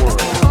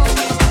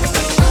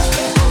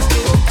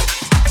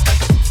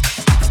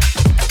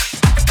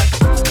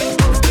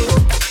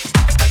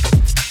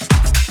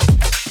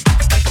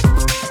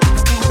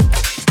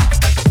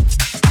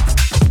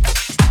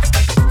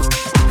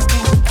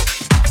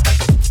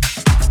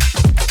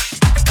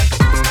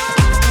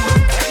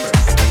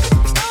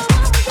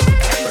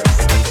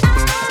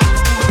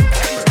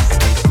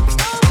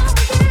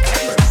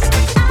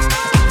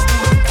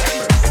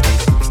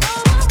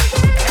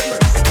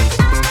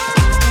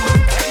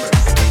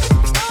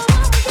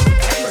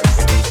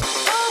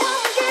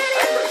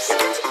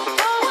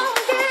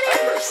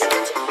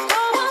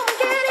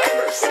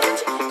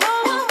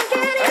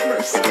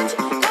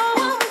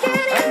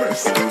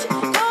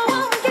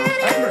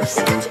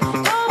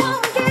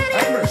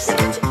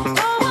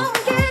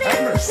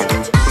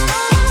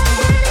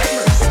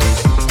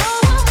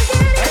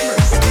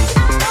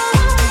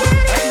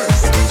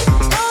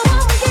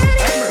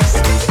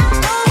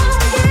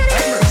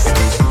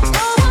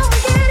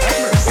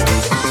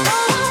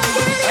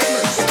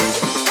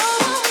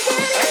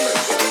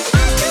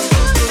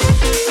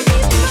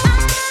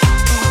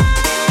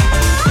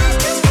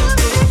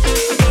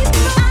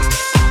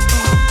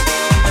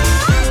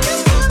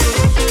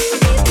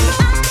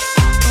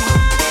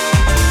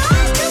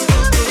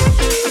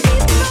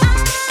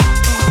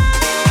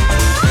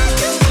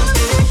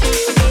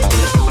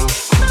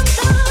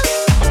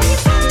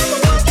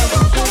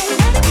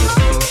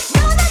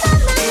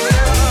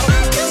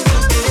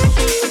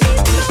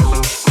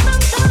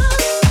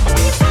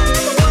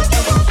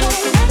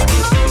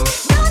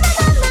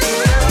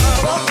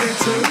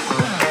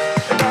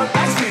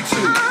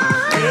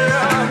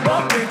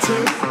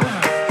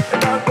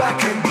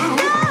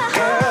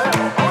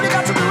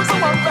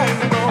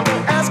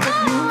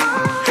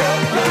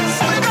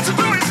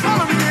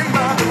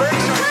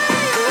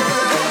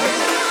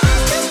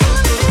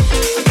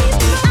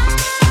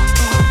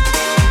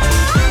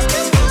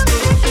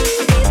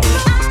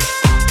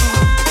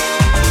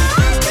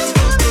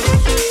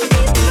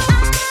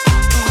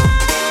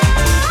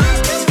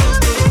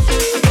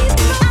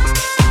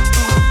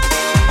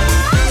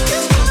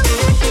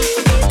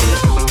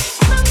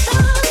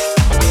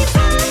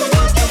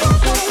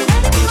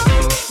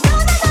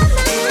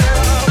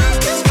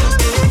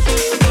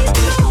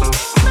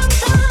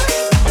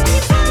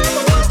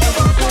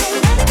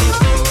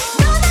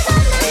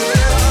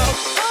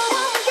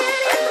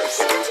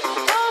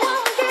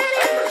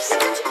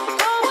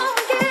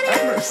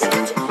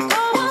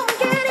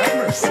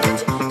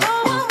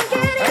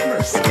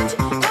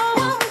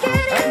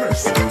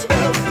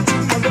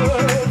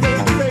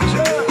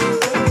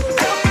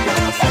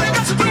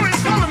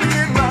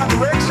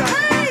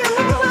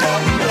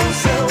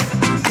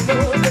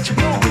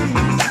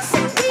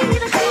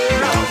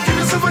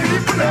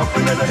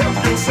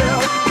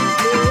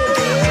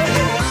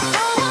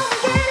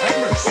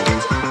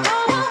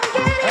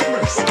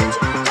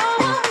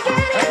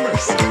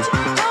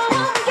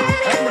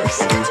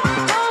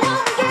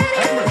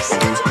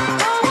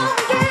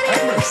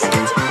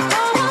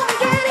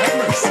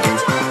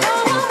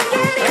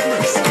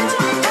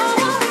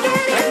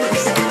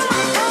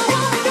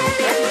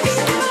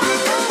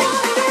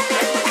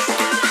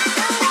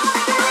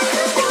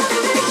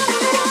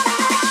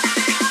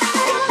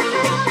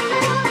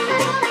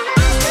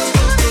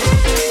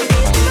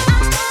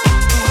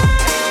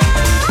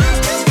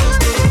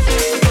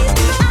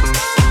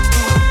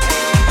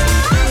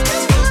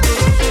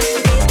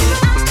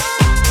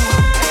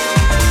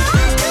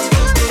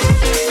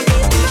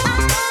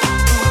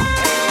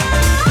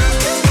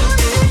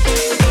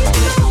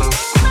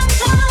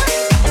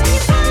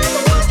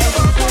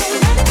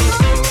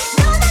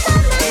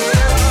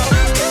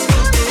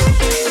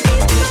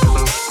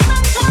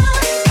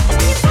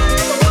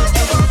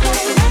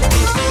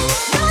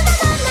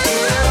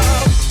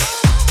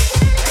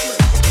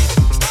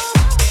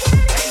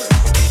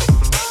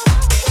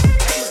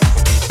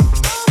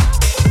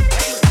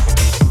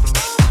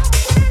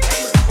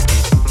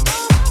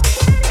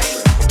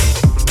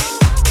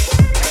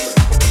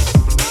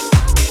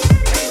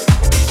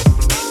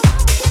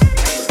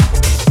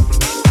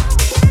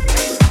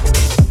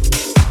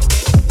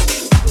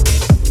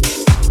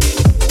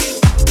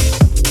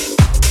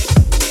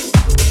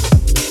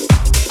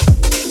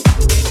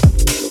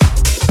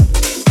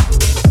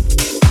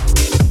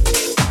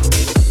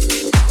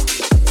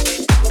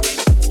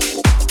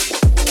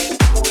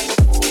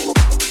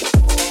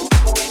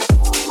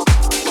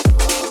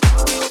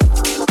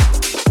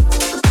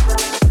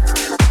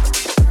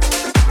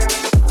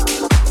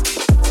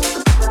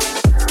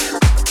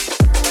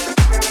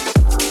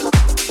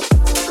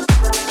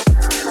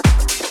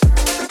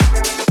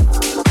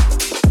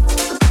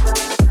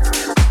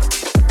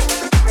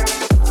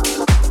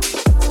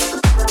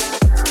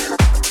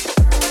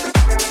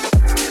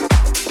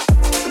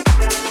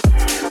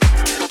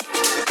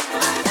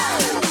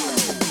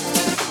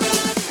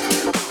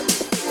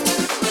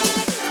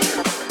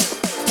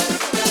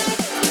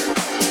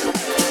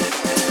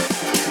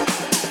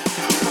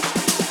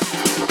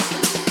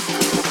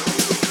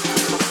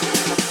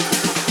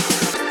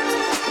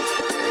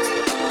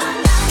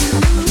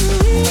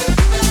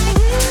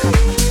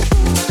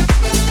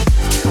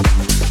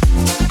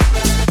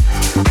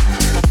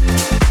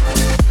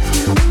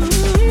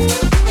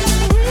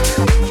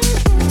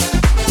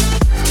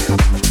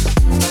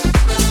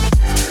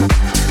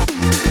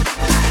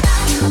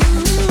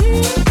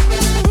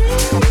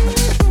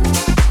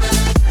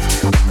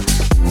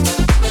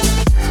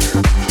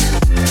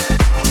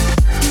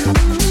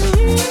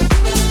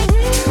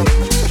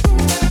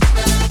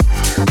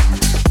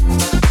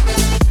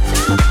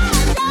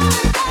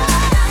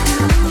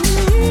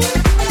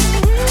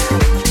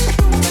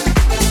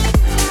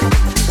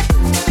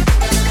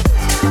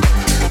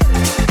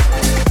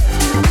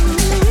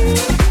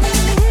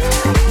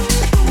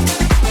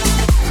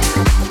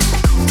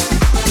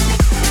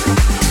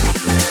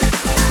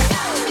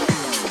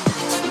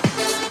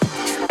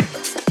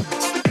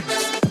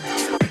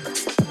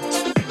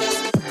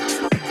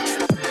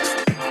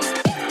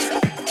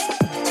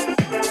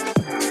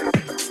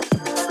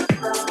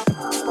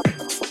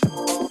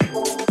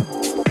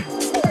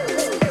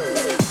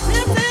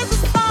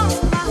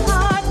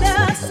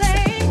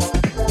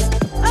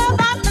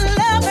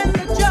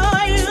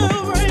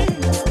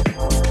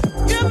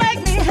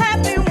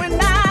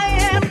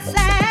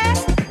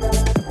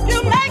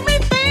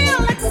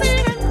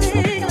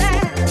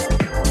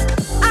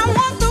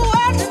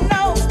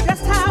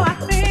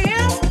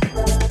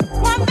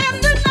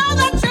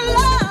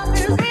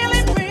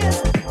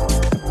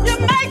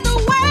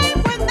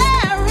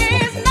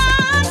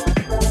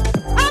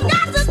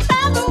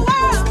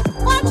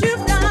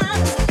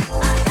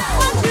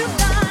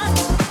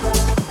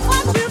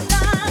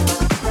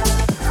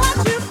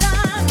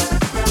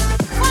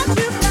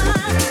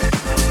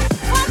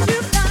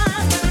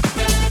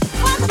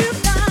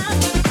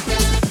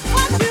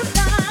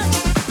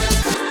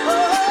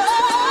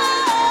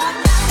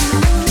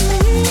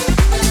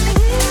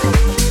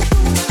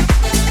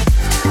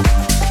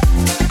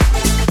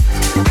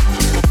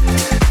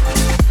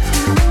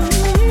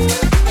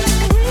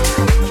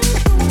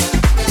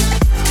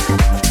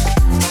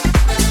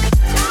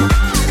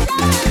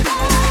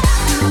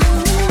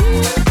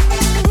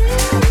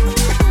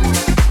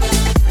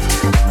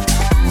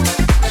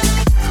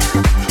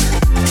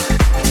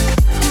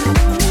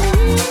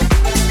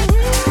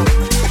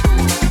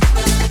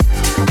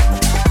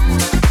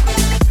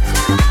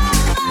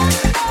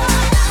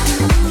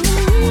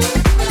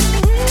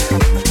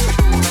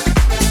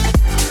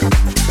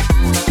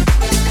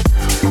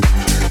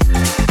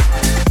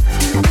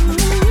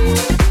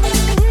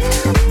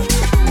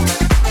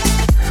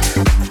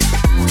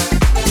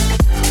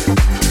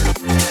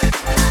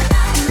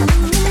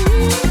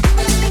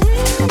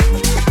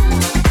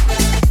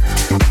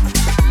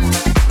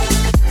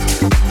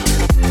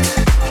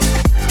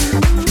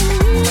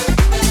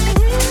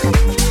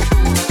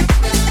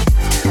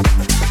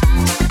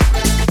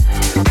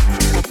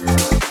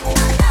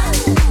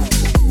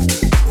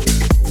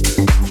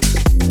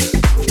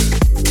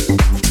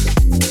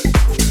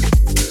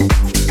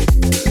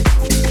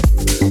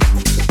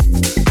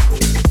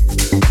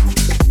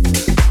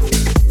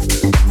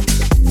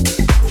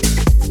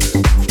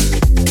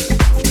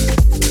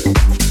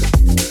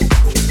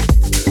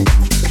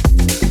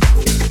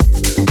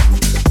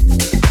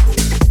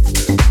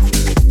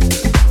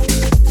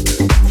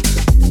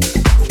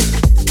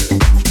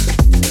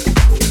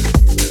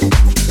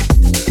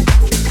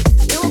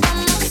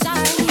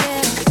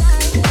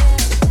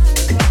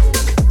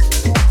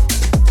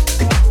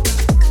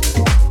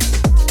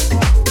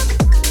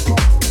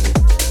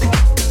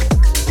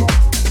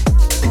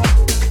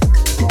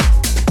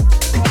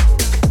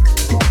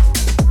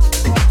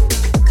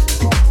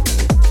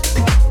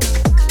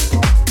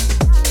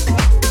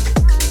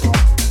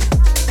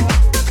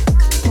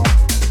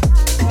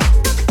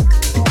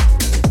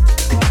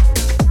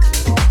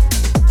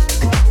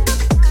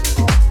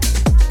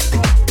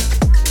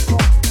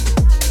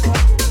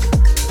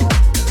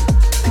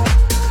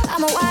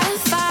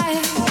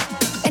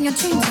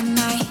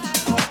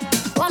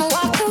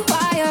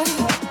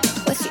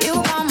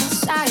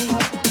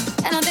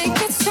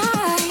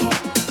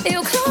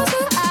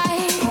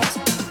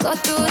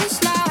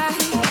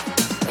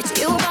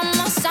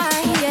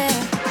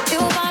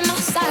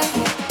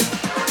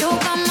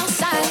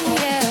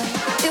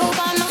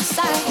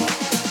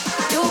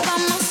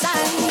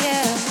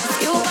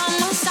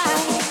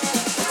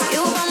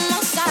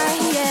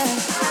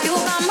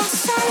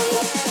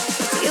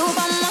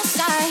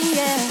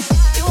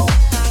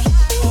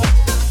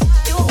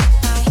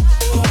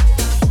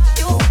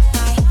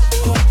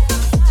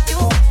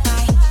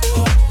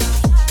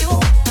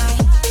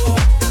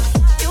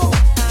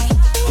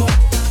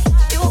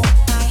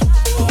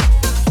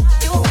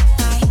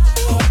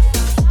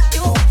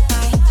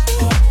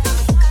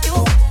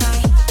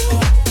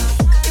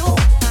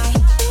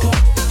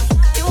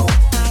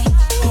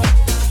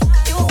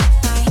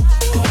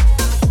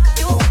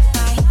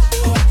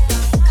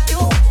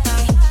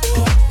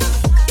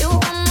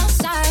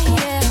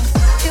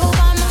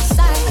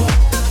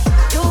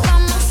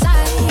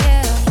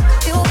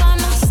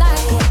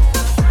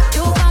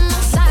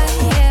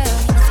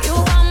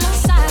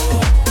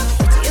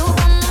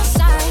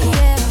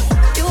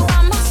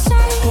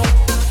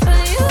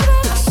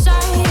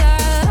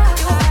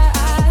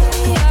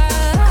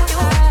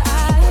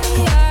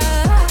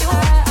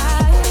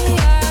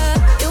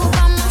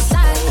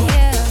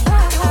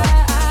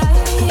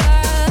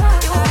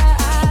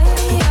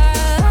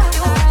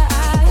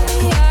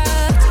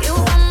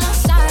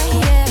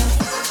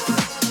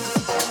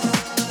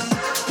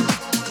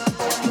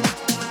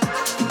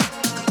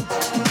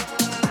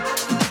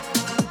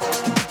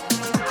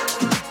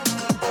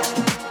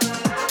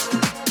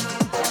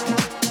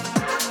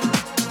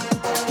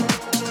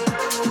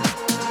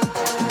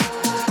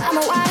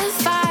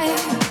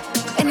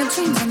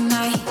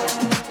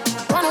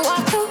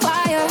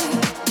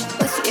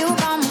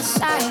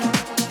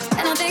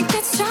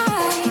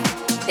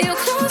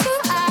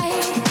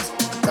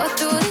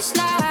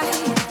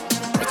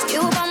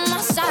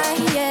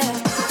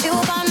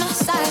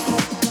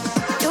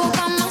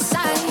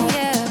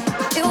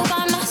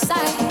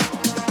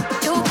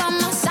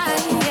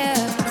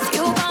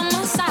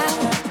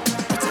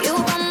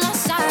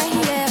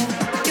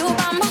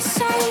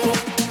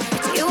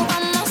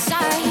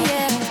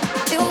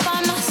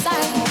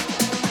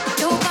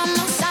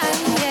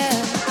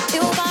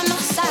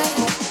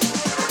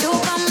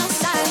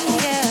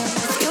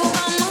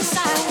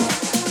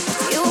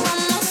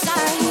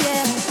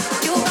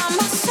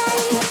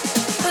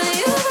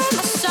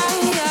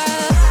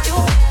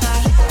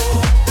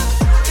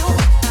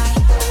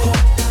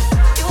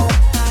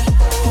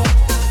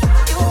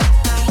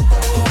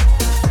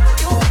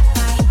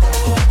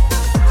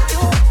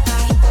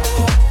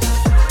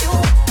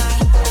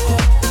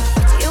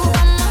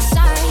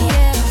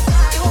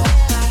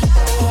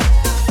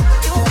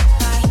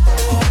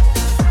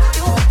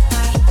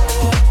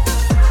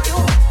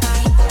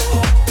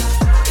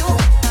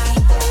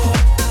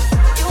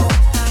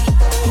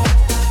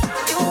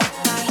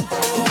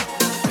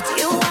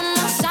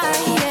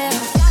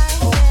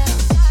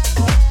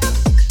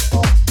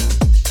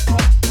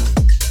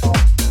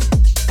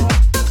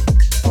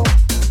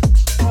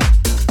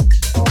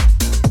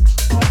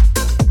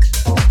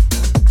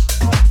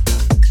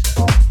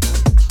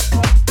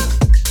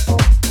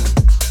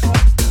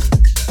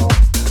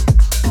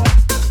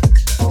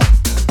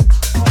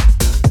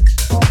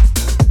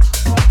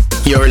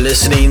 You're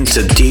listening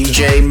to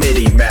DJ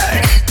MIDI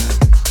Mac,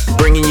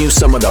 bringing you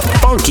some of the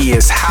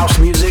funkiest house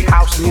music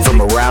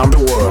from around the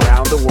world.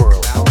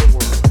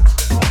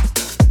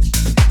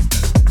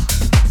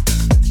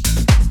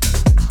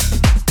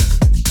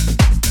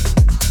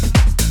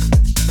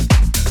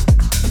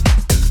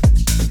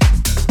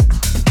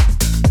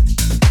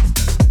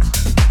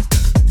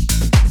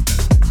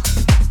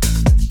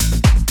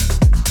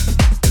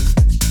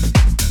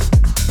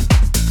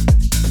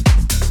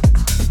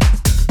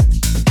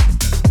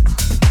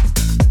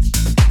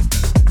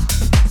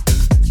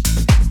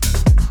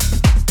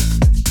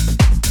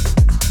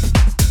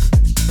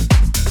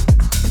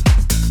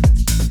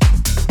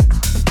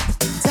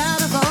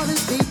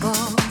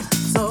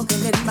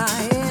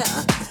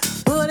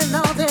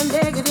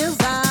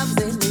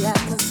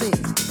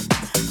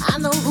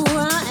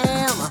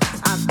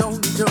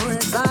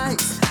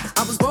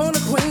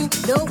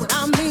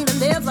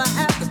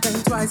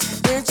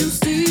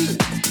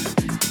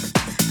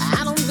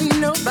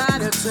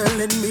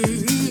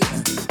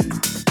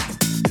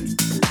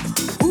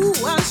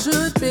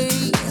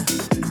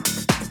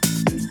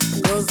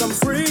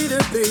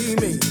 Freedom.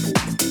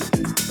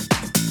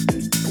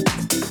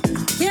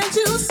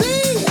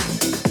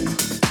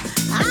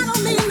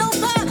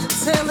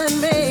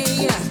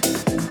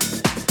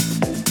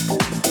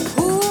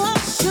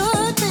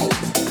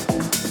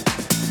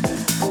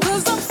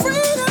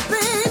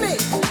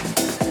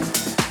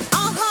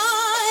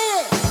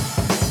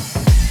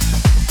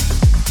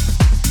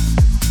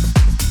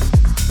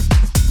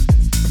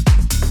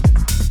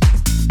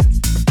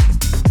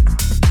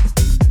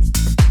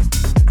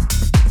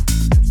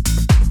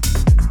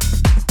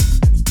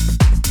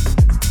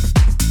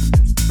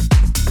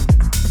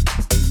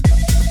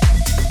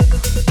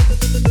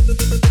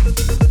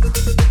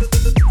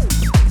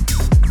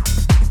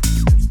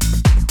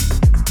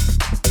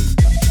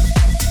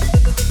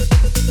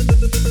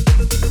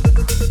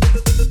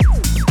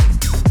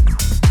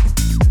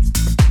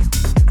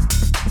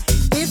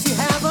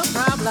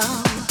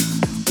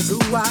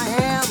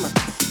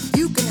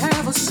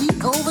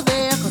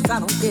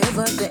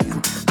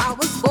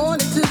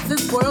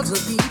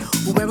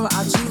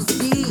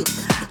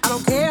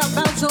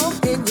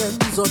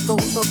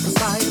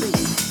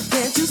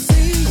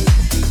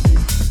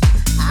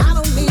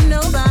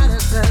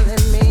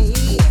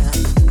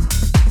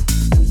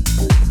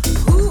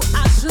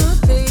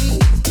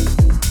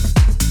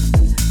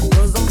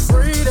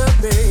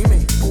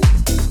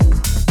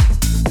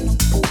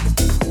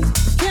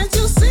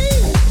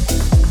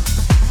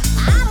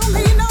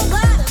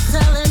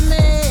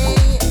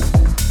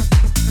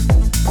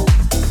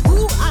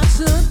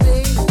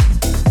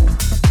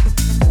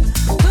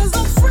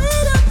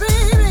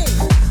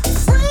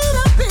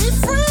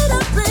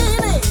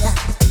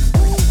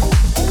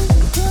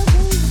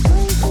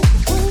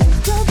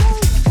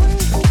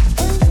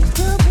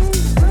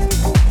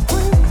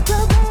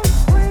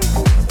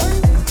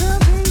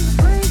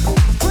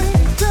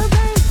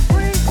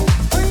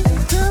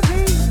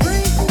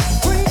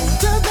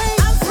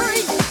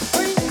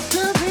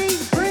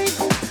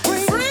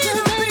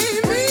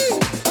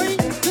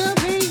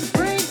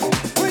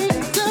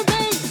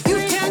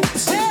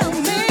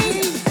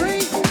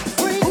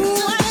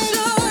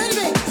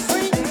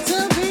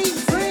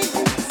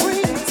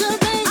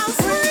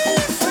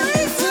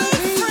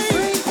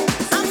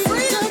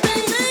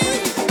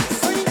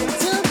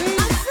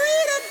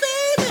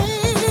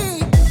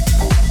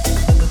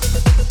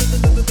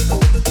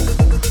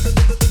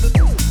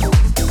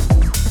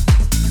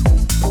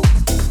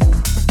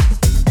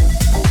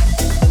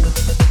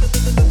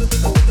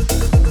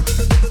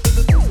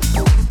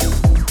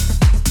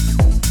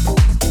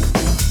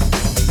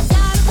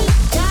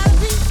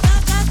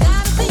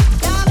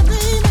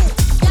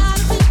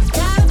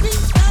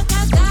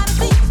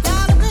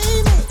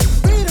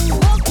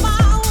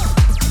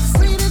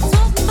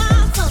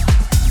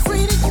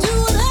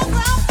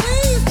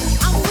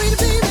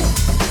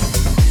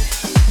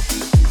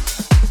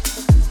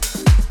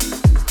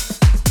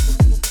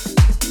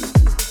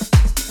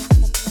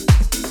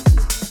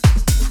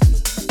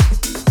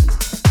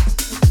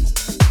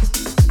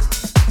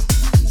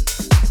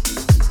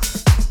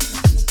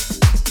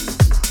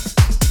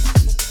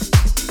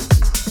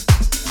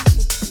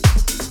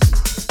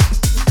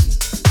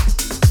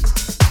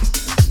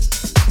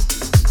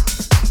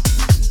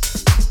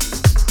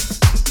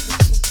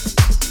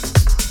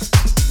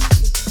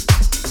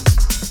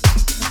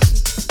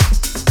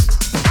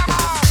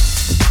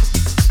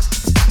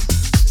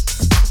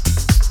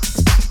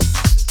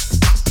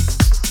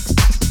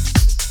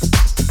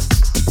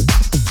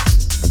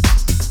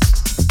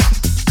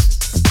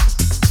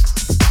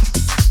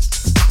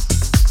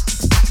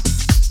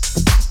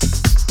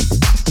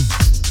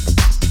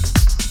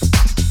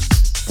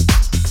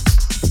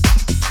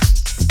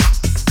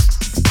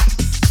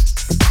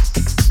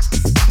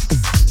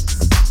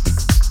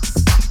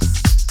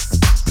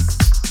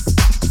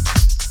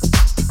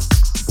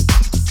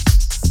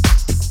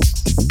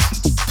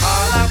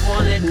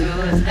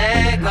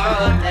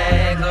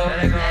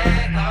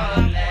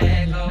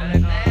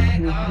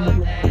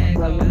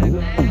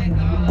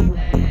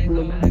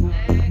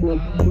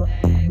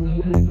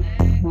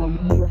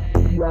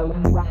 Baby,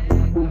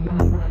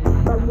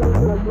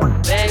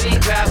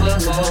 grab a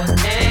hold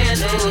and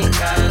lose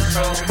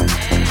control.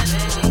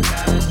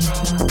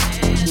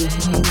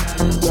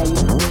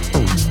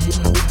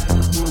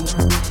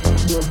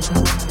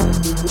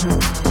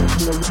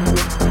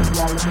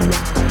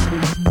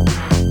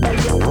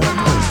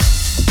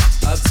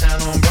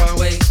 Uptown on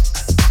Broadway,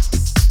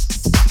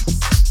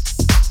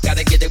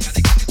 gotta get it.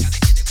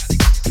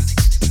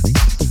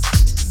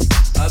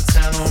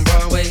 Uptown on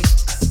Broadway,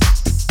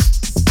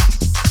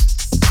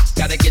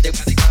 gotta get it.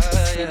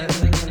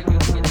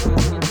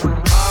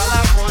 All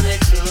I wanna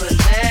do is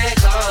let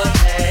go,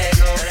 let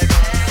go.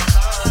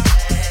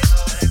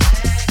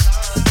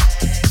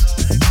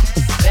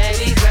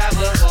 Baby, grab a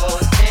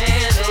hold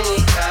and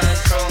lose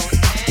control.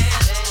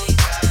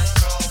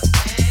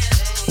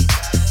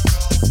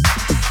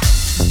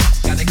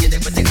 Gotta get it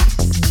with it.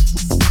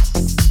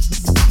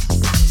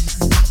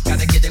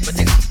 Gotta get it with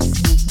it.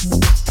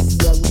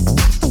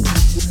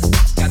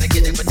 Gotta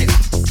get it with it.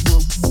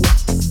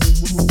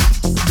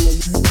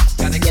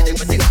 Gotta get it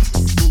with it.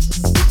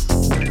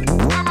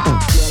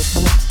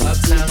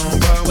 Uptown on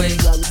Broadway.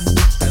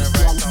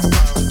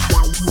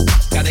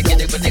 Gotta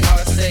get it with the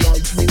hard say.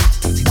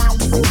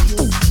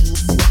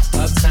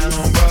 Uptown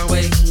on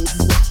Broadway.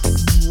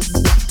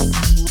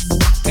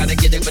 Gotta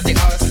get it with the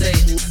hard say.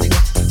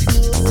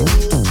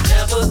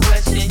 Never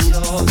question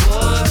your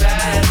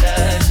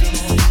morality.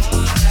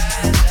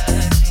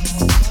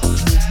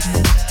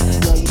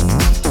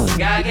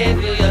 God gave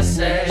you your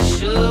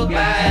sexual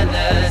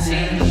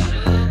biology.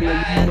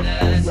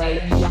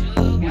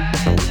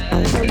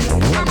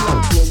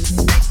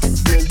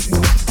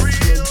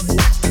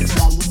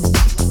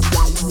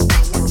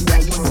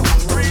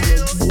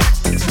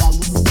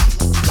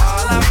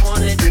 All I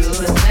wanna do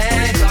is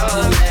let go,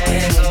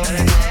 let go.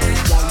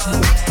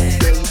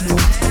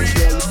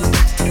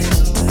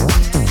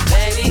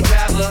 Baby,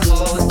 grab a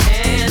hold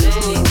and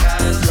lose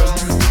control.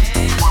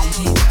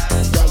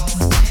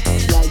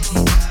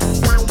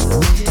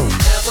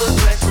 Never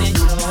question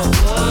your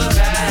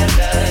morality.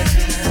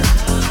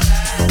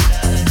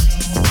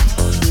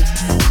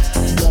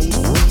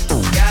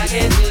 God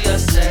gave you your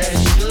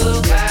sexual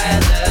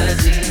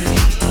biology.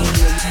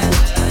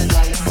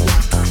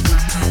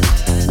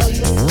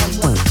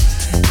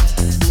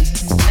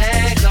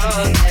 Let go,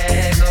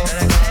 let go.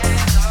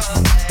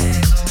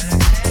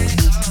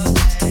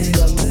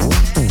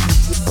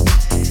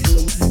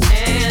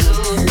 And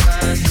lose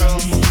control.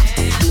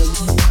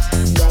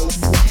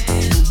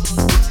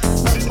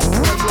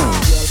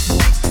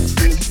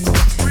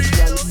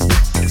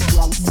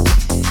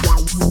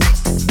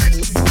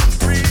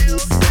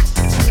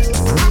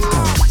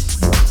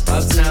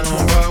 Uptown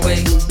on Broadway.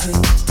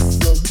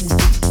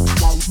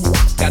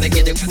 Gotta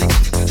get it, gotta get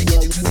it, gotta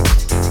get it.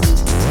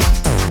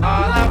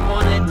 All I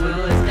wanna do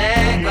is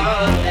let go,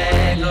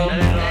 let go,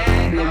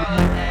 let go,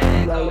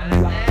 let go,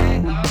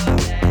 let go.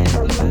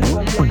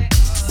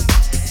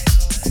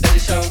 Let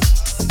it show,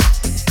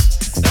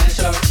 let it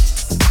show,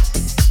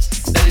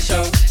 let it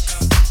show,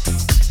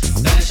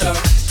 let it show,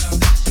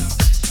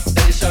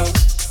 let it show,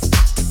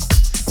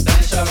 let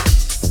it show, let it show,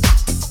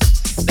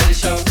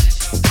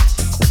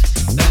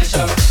 let it show, let it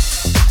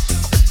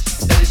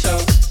show,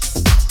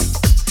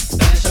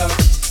 let it show,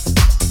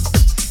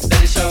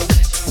 let it show,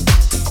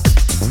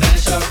 let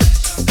it show.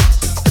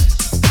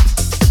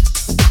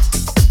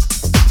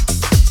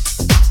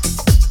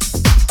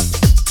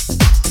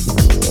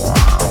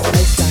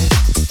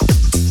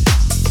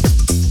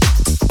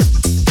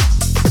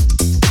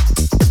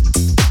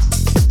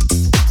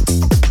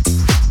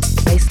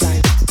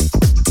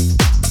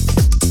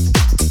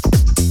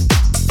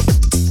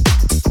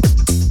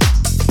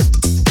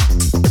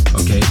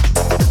 Okay.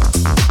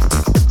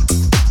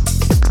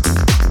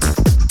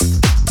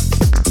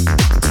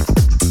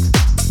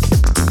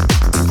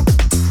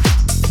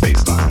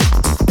 Baseline.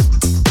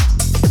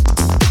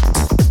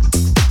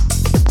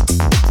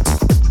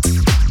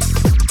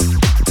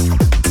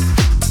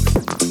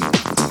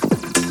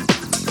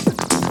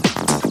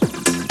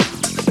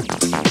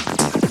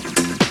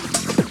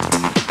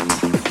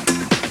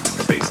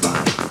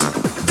 Baseline.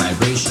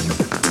 Vibration.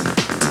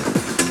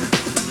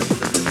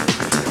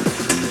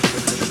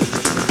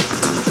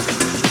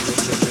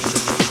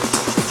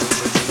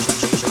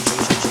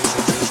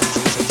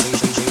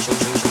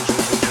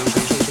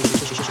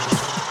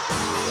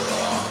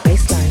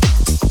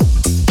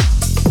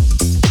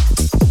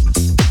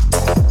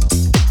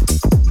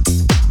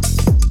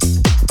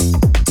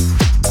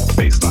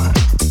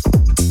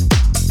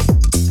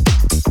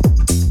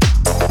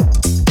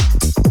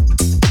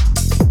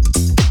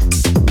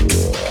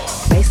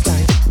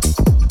 Baseline.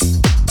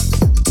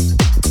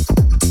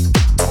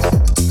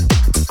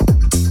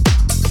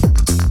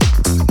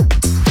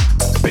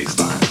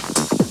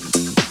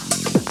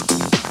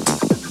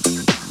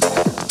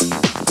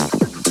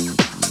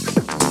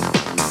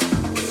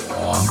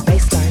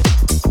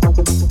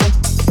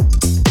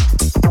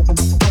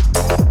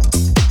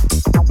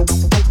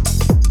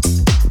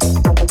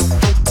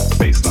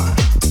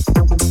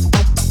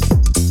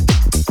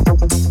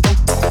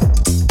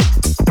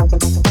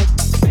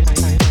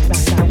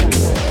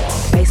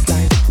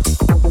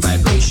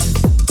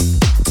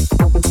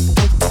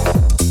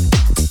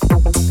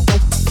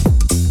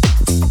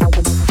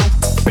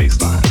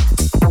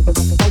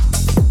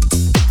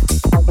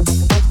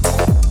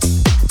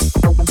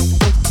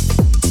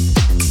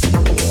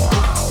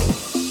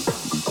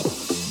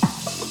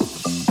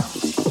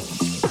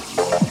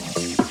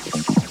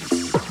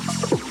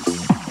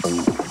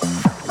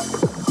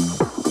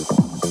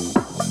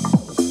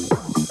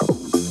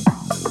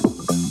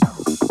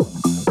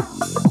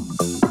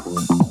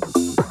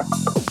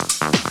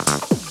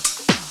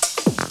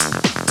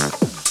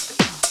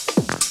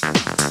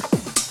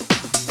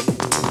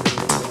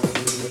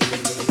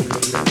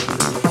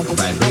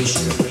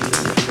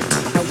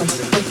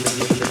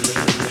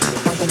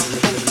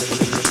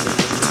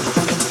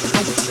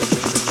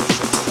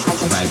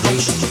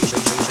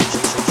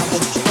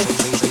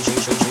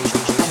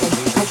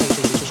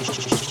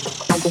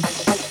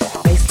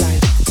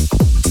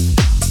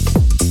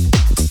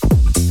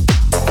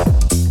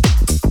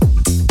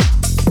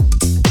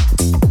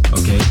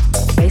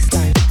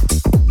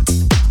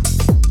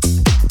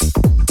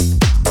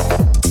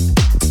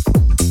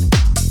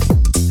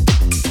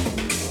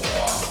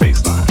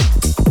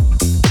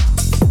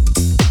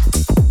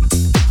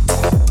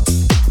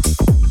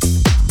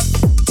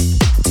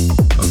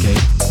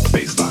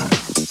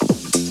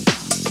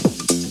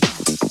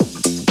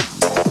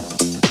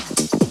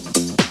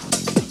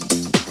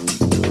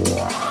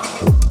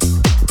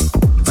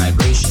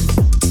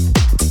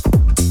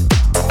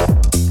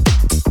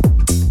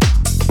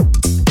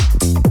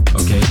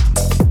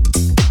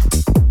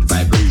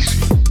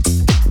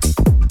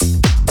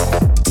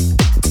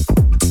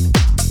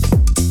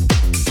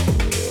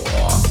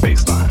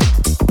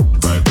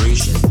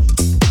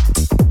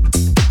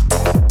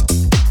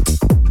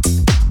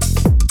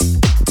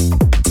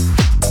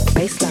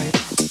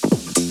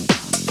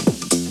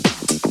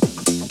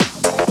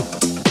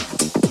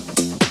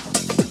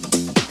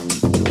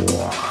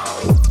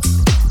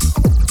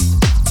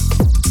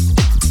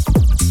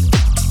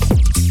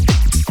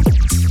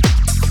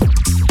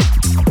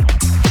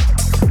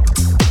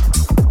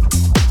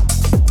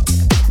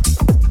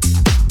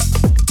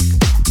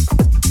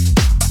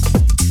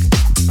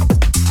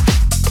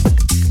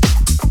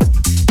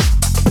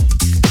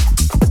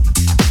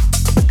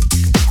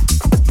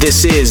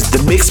 This is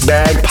the Mixed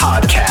Bag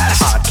Podcast.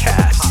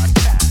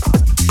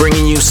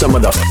 Bringing you some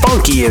of the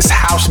funkiest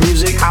house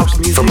music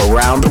from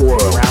around the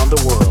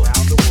world.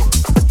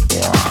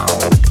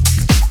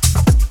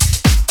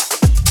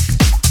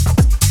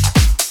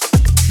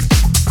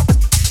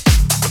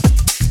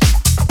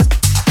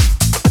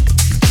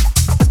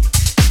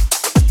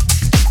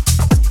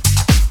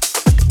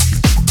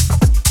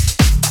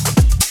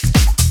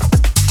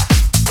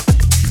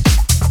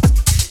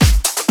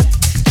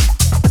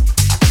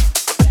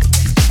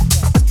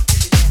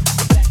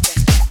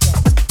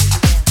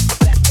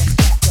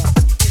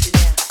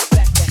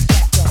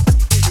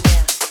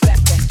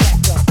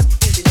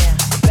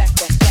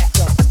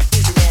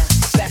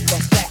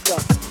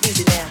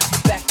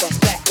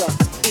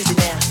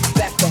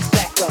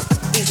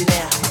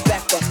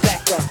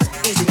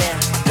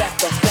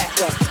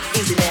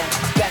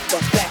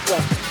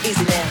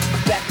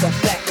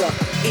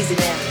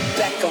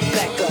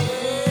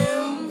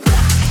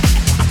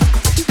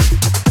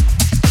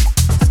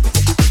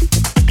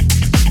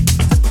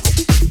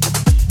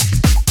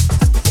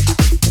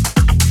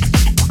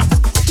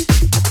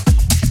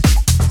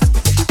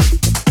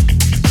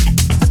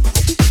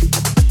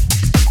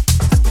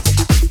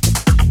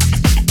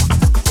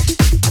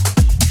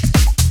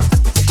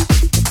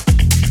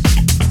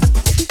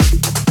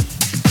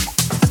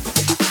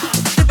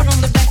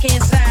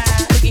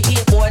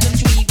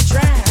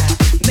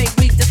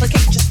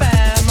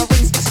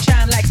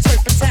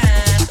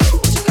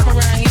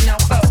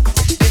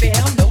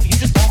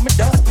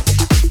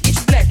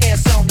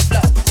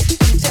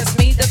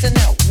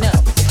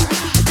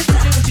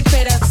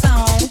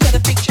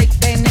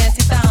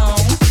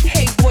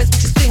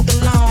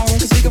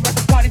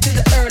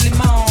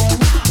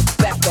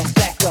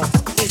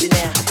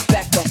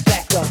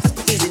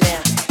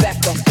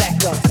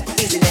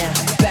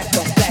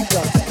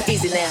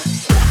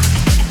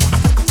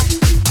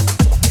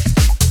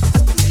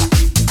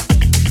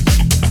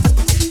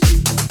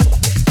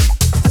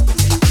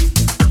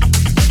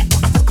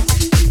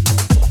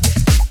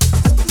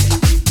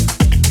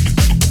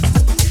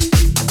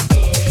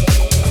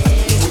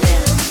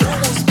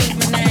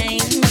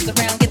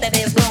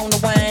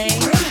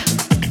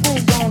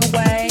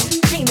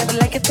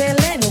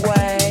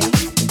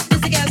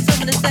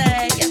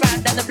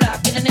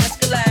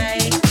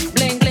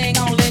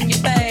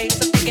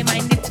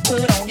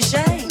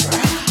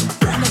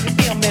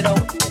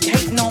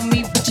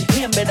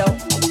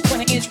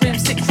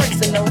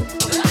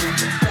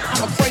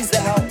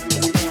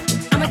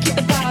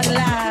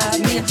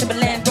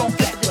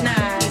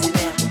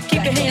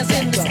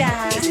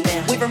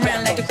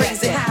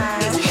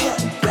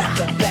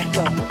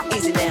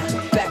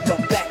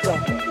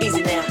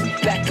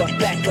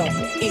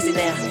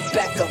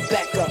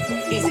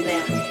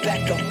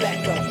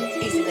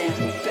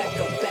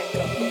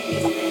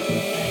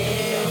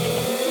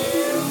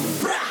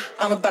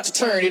 I'm about to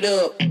turn it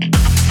up.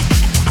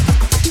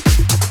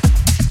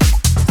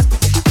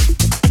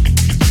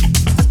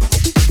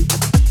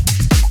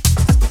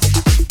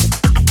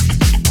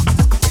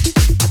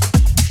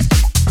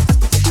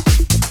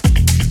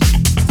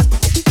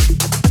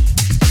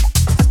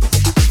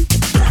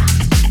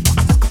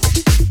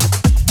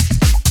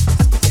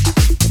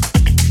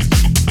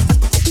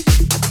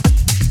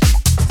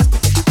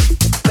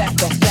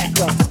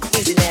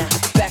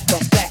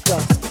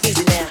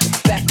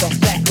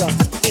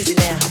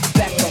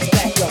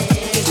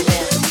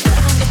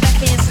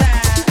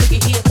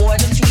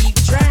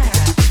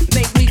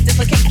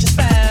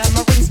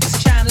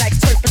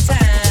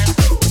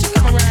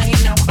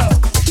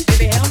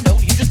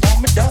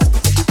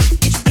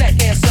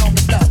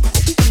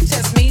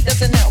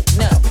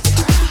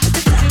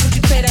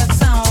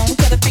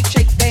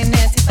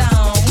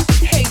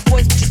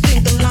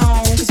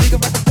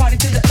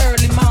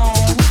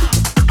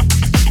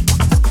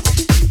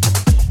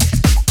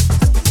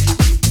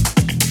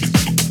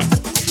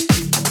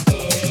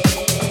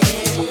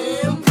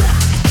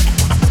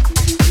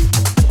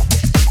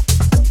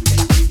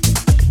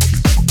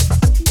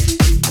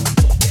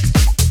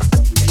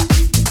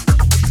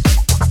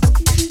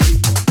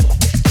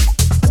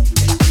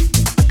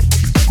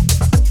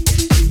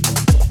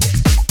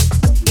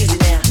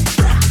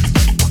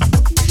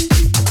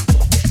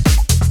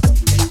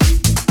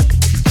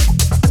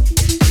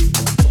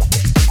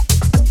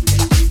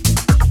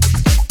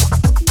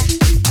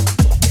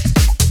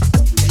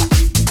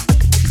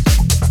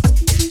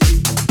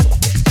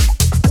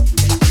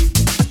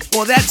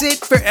 Well, that's it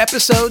for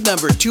episode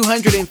number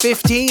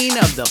 215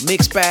 of the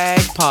Mixed Bag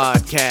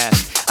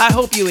Podcast. I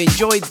hope you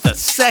enjoyed the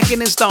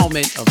second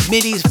installment of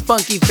MIDI's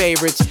funky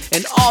favorites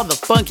and all the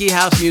funky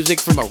house music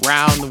from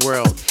around the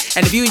world.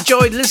 And if you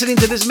enjoyed listening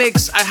to this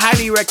mix, I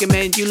highly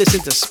recommend you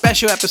listen to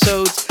special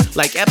episodes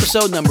like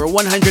episode number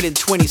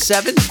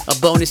 127, a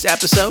bonus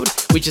episode,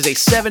 which is a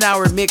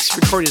 7-hour mix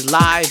recorded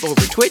live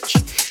over Twitch,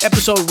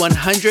 episode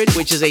 100,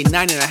 which is a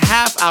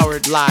 9.5-hour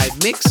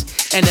live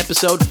mix, and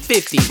episode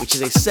 50, which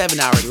is a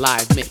 7-hour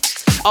live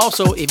mix.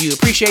 Also, if you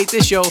appreciate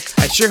this show,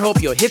 I sure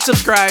hope you'll hit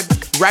subscribe,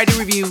 write a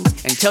review,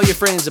 and tell your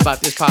friends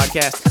about this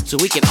podcast so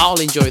we can all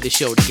enjoy the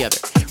show together.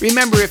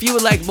 Remember, if you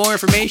would like more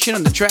information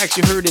on the tracks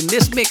you heard in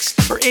this mix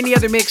or any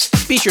other mix,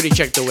 be sure to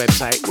check the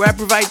website where I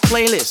provide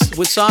playlists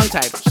with song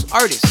titles,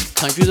 artists,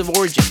 countries of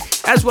origin,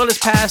 as well as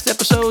past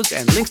episodes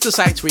and links to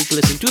sites where you can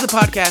listen to the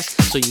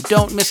podcast so you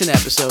don't miss an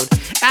episode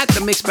at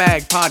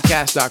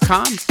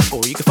themixbagpodcast.com,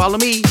 or you can follow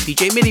me,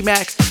 DJ MIDI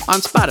Mac,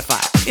 on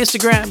Spotify,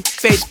 Instagram,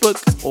 Facebook,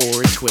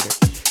 or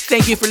Twitter.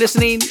 Thank you for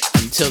listening.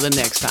 Until the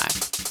next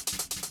time.